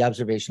 the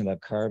observation about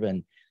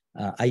carbon.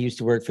 I used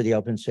to work for the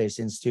Open Space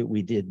Institute.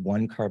 We did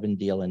one carbon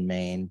deal in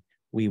Maine.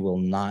 We will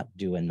not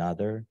do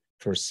another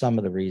for some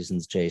of the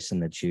reasons, Jason,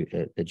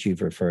 that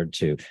you've referred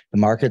to. The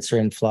markets are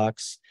in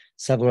flux.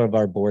 Several of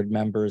our board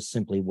members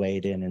simply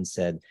weighed in and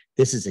said,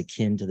 this is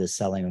akin to the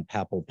selling of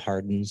papal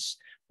pardons.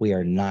 We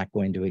are not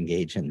going to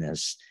engage in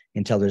this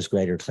until there's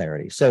greater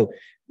clarity. So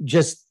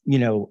just,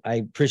 I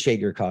appreciate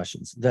your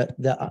cautions.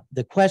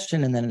 The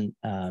question and then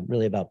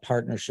really about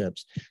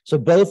partnerships. So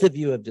both of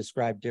you have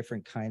described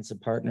different kinds of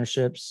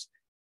partnerships.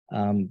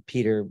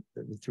 Peter,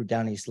 through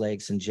Down East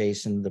Lakes, and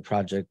Jason,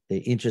 the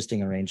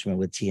interesting arrangement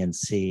with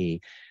TNC.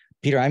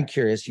 Peter, I'm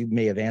curious, you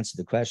may have answered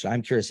the question.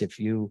 I'm curious if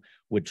you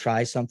would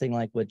try something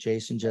like what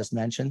Jason just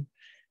mentioned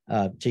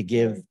to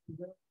give.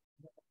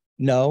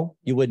 No,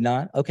 you would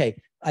not? Okay,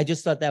 I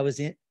just thought that was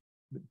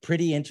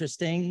pretty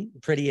interesting.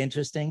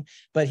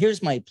 But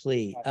here's my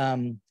plea.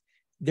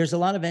 There's a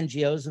lot of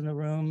NGOs in the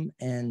room,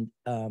 and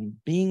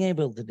being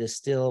able to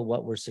distill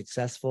what were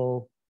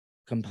successful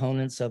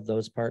components of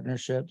those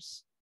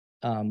partnerships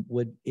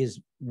is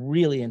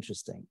really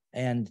interesting.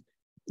 And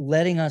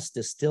letting us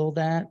distill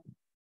that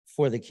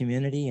for the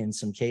community in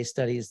some case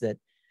studies that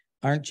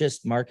aren't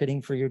just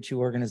marketing for your two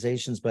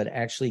organizations, but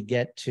actually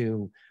get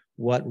to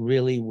what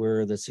really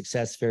were the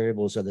success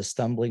variables or the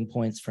stumbling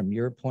points from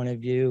your point of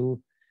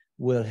view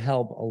will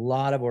help a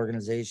lot of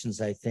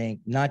organizations, I think,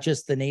 not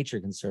just the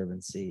Nature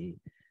Conservancy,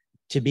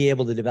 to be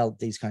able to develop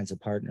these kinds of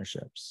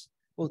partnerships.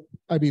 Well,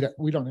 I mean,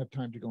 we don't have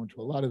time to go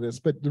into a lot of this,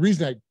 but the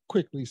reason I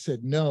quickly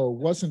said no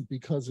wasn't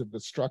because of the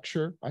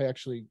structure.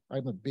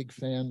 I'm a big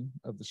fan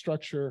of the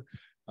structure.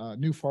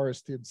 New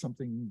Forest did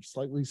something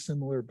slightly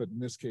similar, but in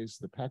this case,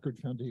 the Packard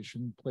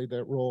Foundation played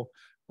that role.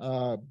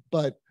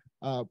 But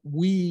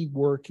we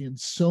work in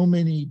so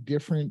many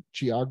different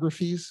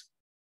geographies.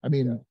 I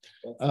mean,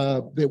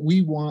 that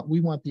we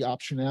want the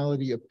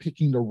optionality of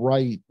picking the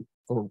right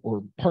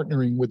or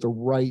partnering with the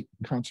right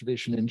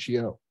conservation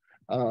NGO.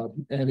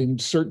 And in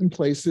certain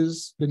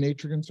places, the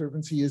Nature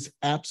Conservancy is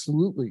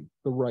absolutely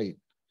the right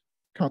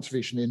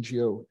conservation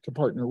NGO to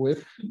partner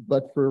with,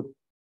 but for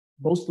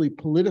mostly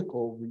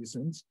political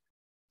reasons,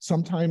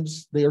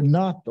 sometimes they are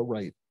not the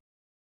right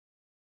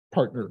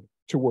partner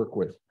to work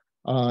with.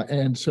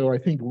 And so I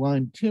think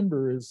Lyme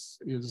Timber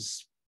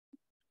is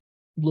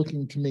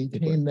looking to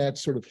maintain that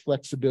sort of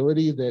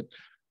flexibility that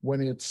when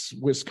it's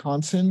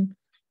Wisconsin,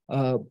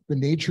 the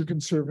Nature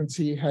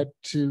Conservancy had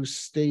to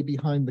stay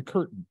behind the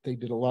curtain. They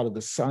did a lot of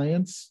the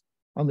science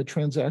on the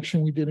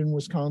transaction we did in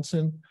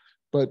Wisconsin,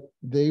 but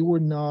they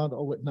were not,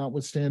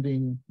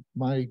 notwithstanding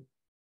my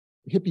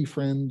hippie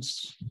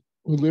friends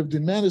who lived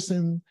in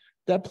Madison,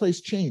 that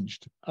place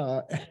changed.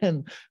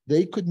 And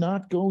they could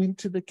not go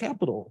into the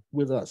Capitol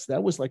with us.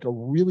 That was like a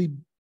really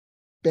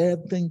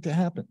bad thing to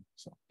happen.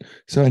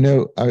 So I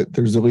know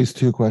there's at least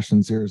two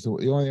questions here. So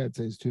the only thing I'd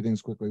say is two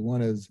things quickly.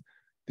 One is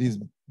these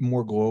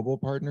more global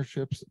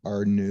partnerships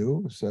are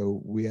new.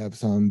 So we have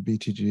some,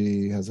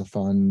 BTG has a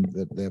fund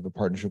that they have a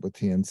partnership with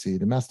TNC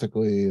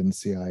domestically and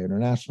CI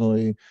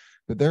internationally,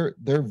 but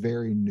they're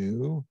very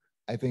new.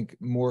 I think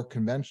more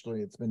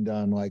conventionally, it's been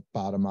done like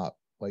bottom up,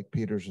 like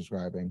Peter's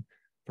describing.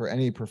 For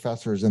any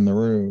professors in the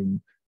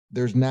room,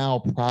 there's now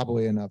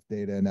probably enough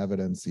data and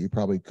evidence that you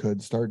probably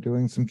could start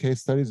doing some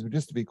case studies. But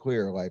just to be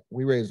clear, like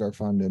we raised our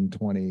fund in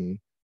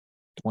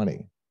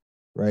 2020,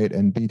 right?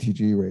 And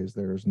BTG raised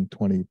theirs in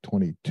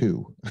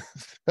 2022.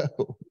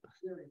 So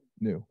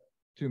new.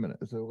 2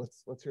 minutes. So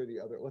let's hear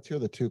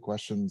the two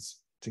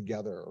questions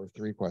together, or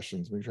three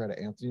questions. We try to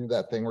answer,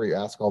 that thing where you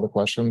ask all the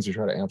questions, you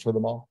try to answer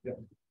them all.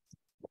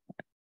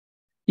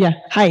 Yeah.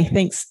 Hi,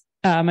 thanks.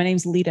 My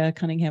name's Lita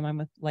Cunningham. I'm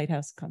with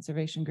Lighthouse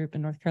Conservation Group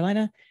in North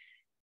Carolina.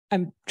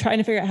 I'm trying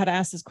to figure out how to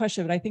ask this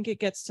question, but I think it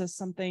gets to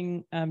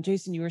something,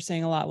 Jason, you were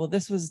saying a lot. Well,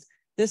 this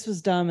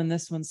was dumb and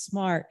this one's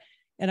smart.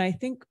 And I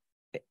think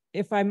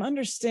if I'm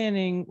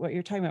understanding what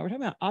you're talking about, we're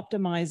talking about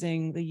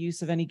optimizing the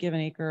use of any given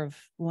acre of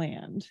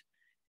land.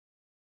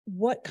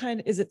 What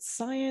kind, is it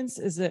science?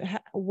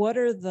 What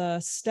are the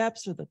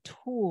steps or the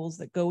tools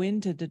that go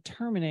into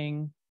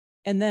determining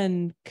and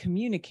then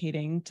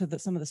communicating to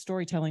some of the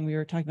storytelling we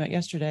were talking about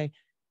yesterday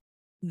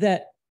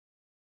that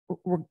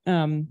we're,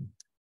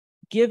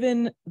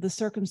 given the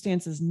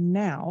circumstances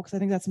now, because I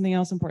think that's something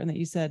else important that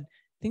you said,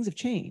 things have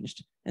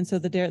changed. And so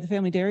the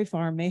family dairy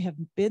farm may have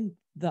been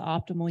the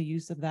optimal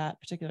use of that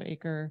particular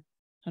acre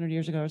 100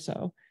 years ago or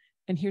so.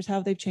 And here's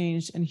how they've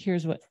changed. And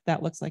here's what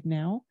that looks like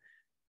now.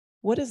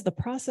 What is the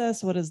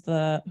process? Who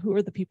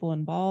are the people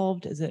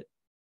involved? Is it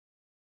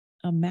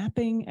a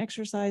mapping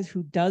exercise?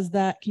 Who does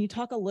that? Can you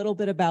talk a little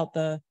bit about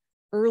the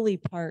early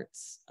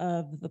parts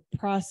of the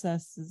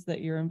processes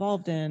that you're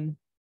involved in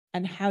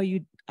and how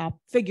you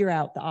figure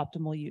out the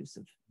optimal use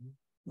of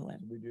the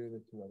land. We do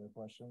the two other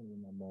questions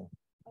and then we'll.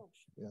 Oh,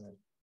 Yeah.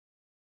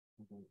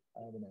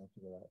 I have an answer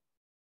to that.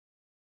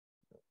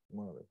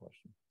 One other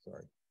question,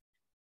 sorry.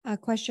 A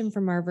question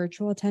from our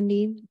virtual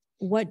attendee.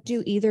 What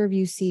do either of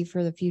you see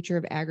for the future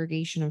of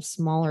aggregation of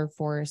smaller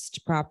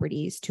forest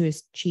properties to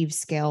achieve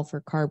scale for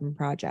carbon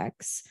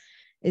projects?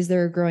 Is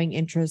there a growing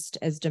interest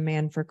as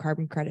demand for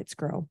carbon credits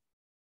grow?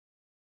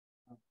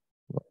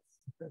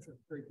 That's a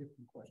very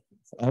different question.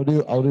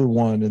 I'll do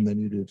one and then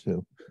you do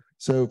two.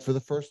 So for the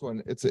first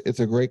one, it's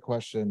a great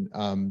question.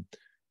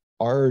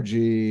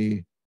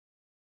 RRG,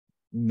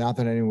 not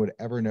that anyone would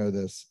ever know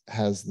this,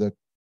 has the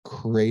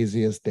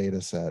craziest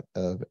data set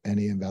of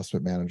any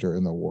investment manager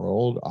in the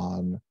world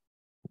on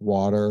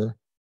water,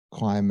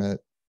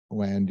 climate,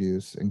 land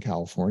use in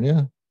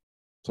California.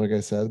 So like I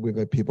said, we've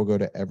had people go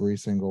to every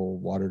single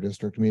water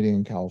district meeting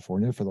in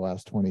California for the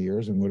last 20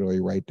 years and literally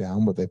write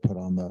down what they put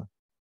on the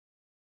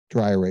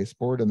dry erase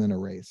board and then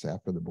erase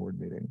after the board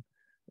meeting.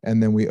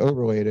 And then we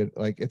overlaid it.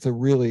 Like, it's a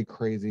really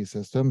crazy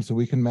system. So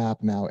we can map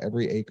now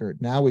every acre.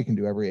 Now we can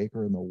do every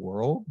acre in the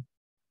world.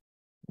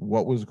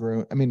 What was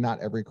grown, I mean,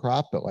 not every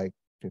crop, but like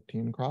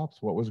 15 crops,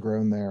 what was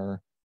grown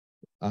there,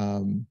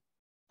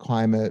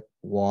 climate,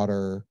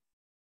 water.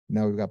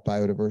 Now we've got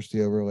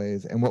biodiversity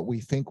overlays and what we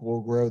think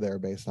will grow there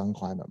based on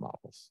climate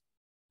models,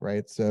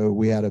 right? So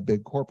we had a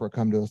big corporate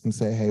come to us and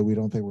say, hey, we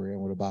don't think we're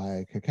able to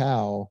buy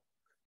cacao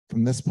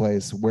from this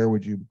place. Where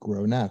would you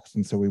grow next?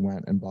 And so we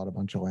went and bought a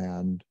bunch of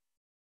land,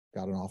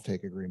 got an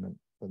offtake agreement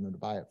for them to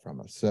buy it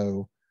from us.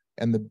 So,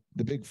 and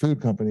the big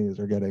food companies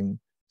are getting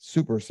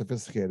super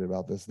sophisticated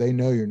about this. They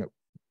know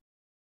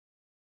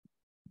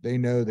they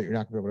know that you're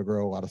not gonna be able to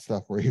grow a lot of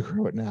stuff where you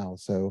grow it now.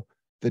 So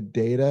the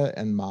data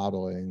and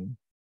modeling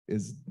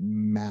is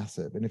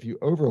massive. And if you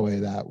overlay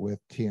that with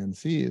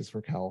TNCs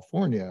for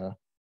California,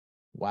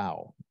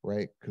 wow,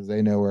 right? Because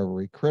they know where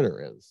every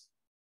critter is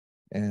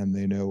and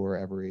they know where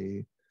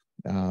every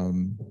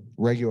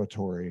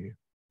regulatory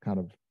kind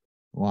of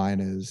line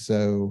is.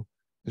 So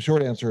the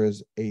short answer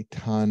is a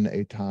ton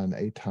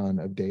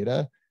of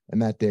data.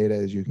 And that data,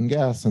 as you can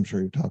guess, I'm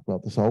sure you've talked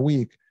about this all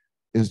week,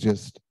 is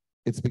just,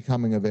 it's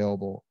becoming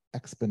available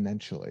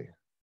exponentially,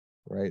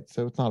 right?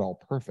 So it's not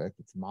all perfect,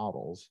 it's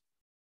models,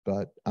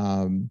 but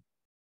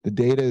the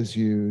data is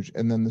huge.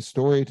 And then the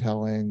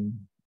storytelling,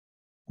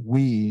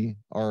 we,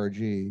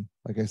 RRG,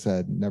 like I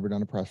said, never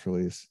done a press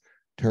release,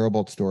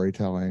 terrible at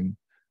storytelling.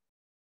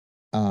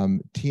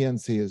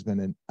 TNC has been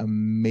an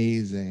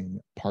amazing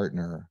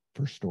partner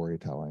for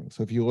storytelling.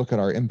 So if you look at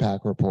our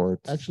impact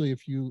reports, Actually,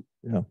 if you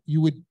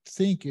would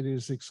think it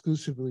is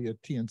exclusively a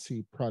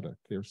TNC product.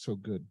 They're so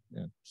good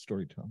at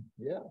storytelling.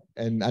 yeah.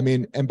 And I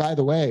mean, and by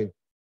the way,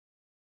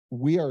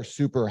 we are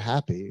super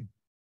happy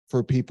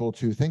for people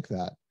to think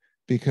that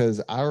because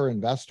our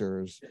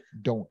investors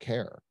don't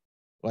care.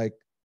 Like,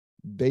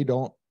 they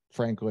don't,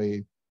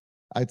 frankly,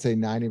 I'd say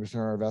 90% of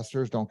our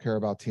investors don't care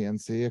about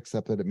TNC,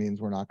 except that it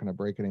means we're not going to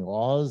break any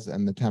laws.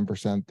 And the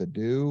 10% that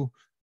do,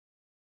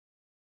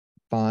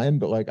 fine.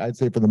 But like, I'd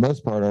say for the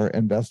most part, our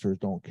investors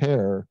don't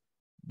care,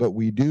 but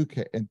we do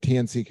care, and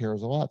TNC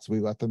cares a lot. So we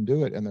let them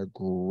do it and they're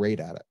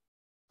great at it.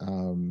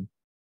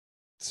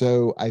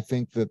 So I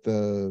think that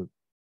the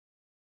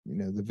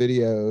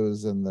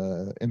videos and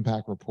the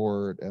impact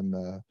report and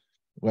the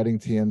letting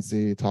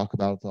TNC talk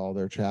about all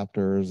their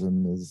chapters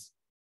and is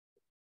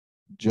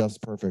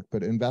just perfect.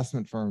 But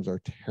investment firms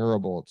are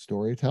terrible at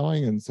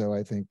storytelling. And so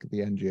I think the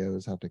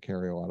NGOs have to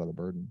carry a lot of the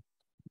burden.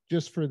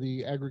 Just for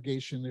the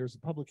aggregation, there's a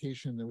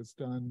publication that was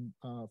done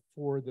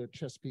for the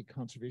Chesapeake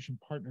Conservation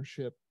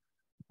Partnership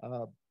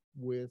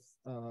with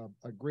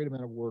a great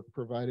amount of work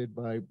provided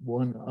by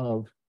one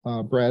of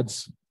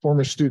Brad's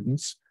former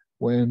students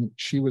when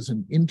she was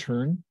an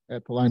intern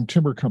at the Lyme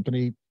Timber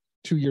Company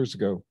 3 years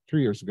ago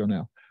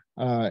now.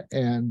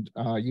 And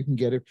you can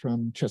get it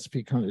from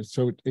Chesapeake.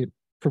 So it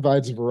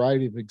provides a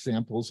variety of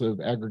examples of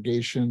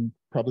aggregation.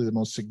 Probably the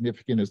most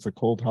significant is the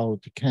Cold Hollow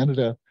to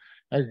Canada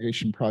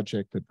aggregation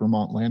project that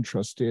Vermont Land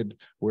Trust did,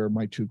 where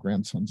my two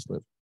grandsons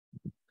live.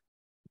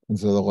 And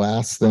so the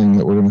last thing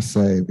that we're going to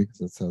say, because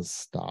it says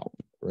stop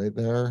right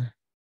there,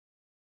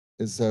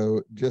 is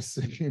so just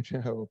so you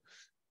know,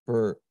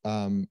 for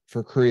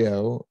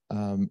CREO,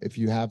 if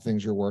you have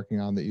things you're working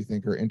on that you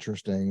think are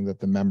interesting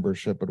that the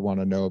membership would want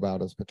to know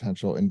about as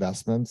potential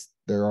investments,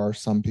 there are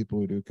some people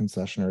who do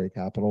concessionary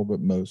capital, but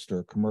most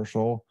are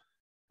commercial.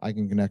 I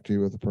can connect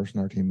you with a person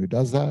on our team who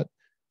does that.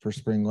 For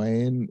Spring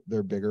Lane,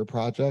 they're bigger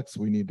projects.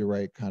 We need to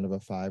write kind of a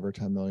 $5 or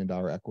 $10 million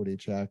equity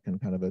check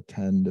and kind of a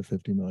 $10 to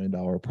 $50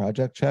 million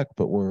project check.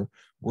 But we're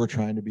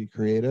trying to be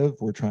creative.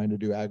 We're trying to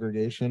do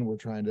aggregation.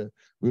 We'd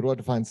love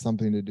to find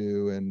something to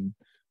do in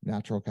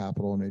natural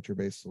capital,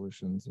 nature-based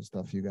solutions, the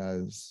stuff you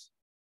guys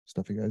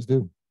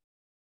do.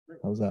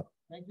 How's that?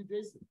 Thank you,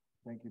 Jason.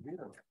 Thank you,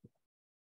 Peter.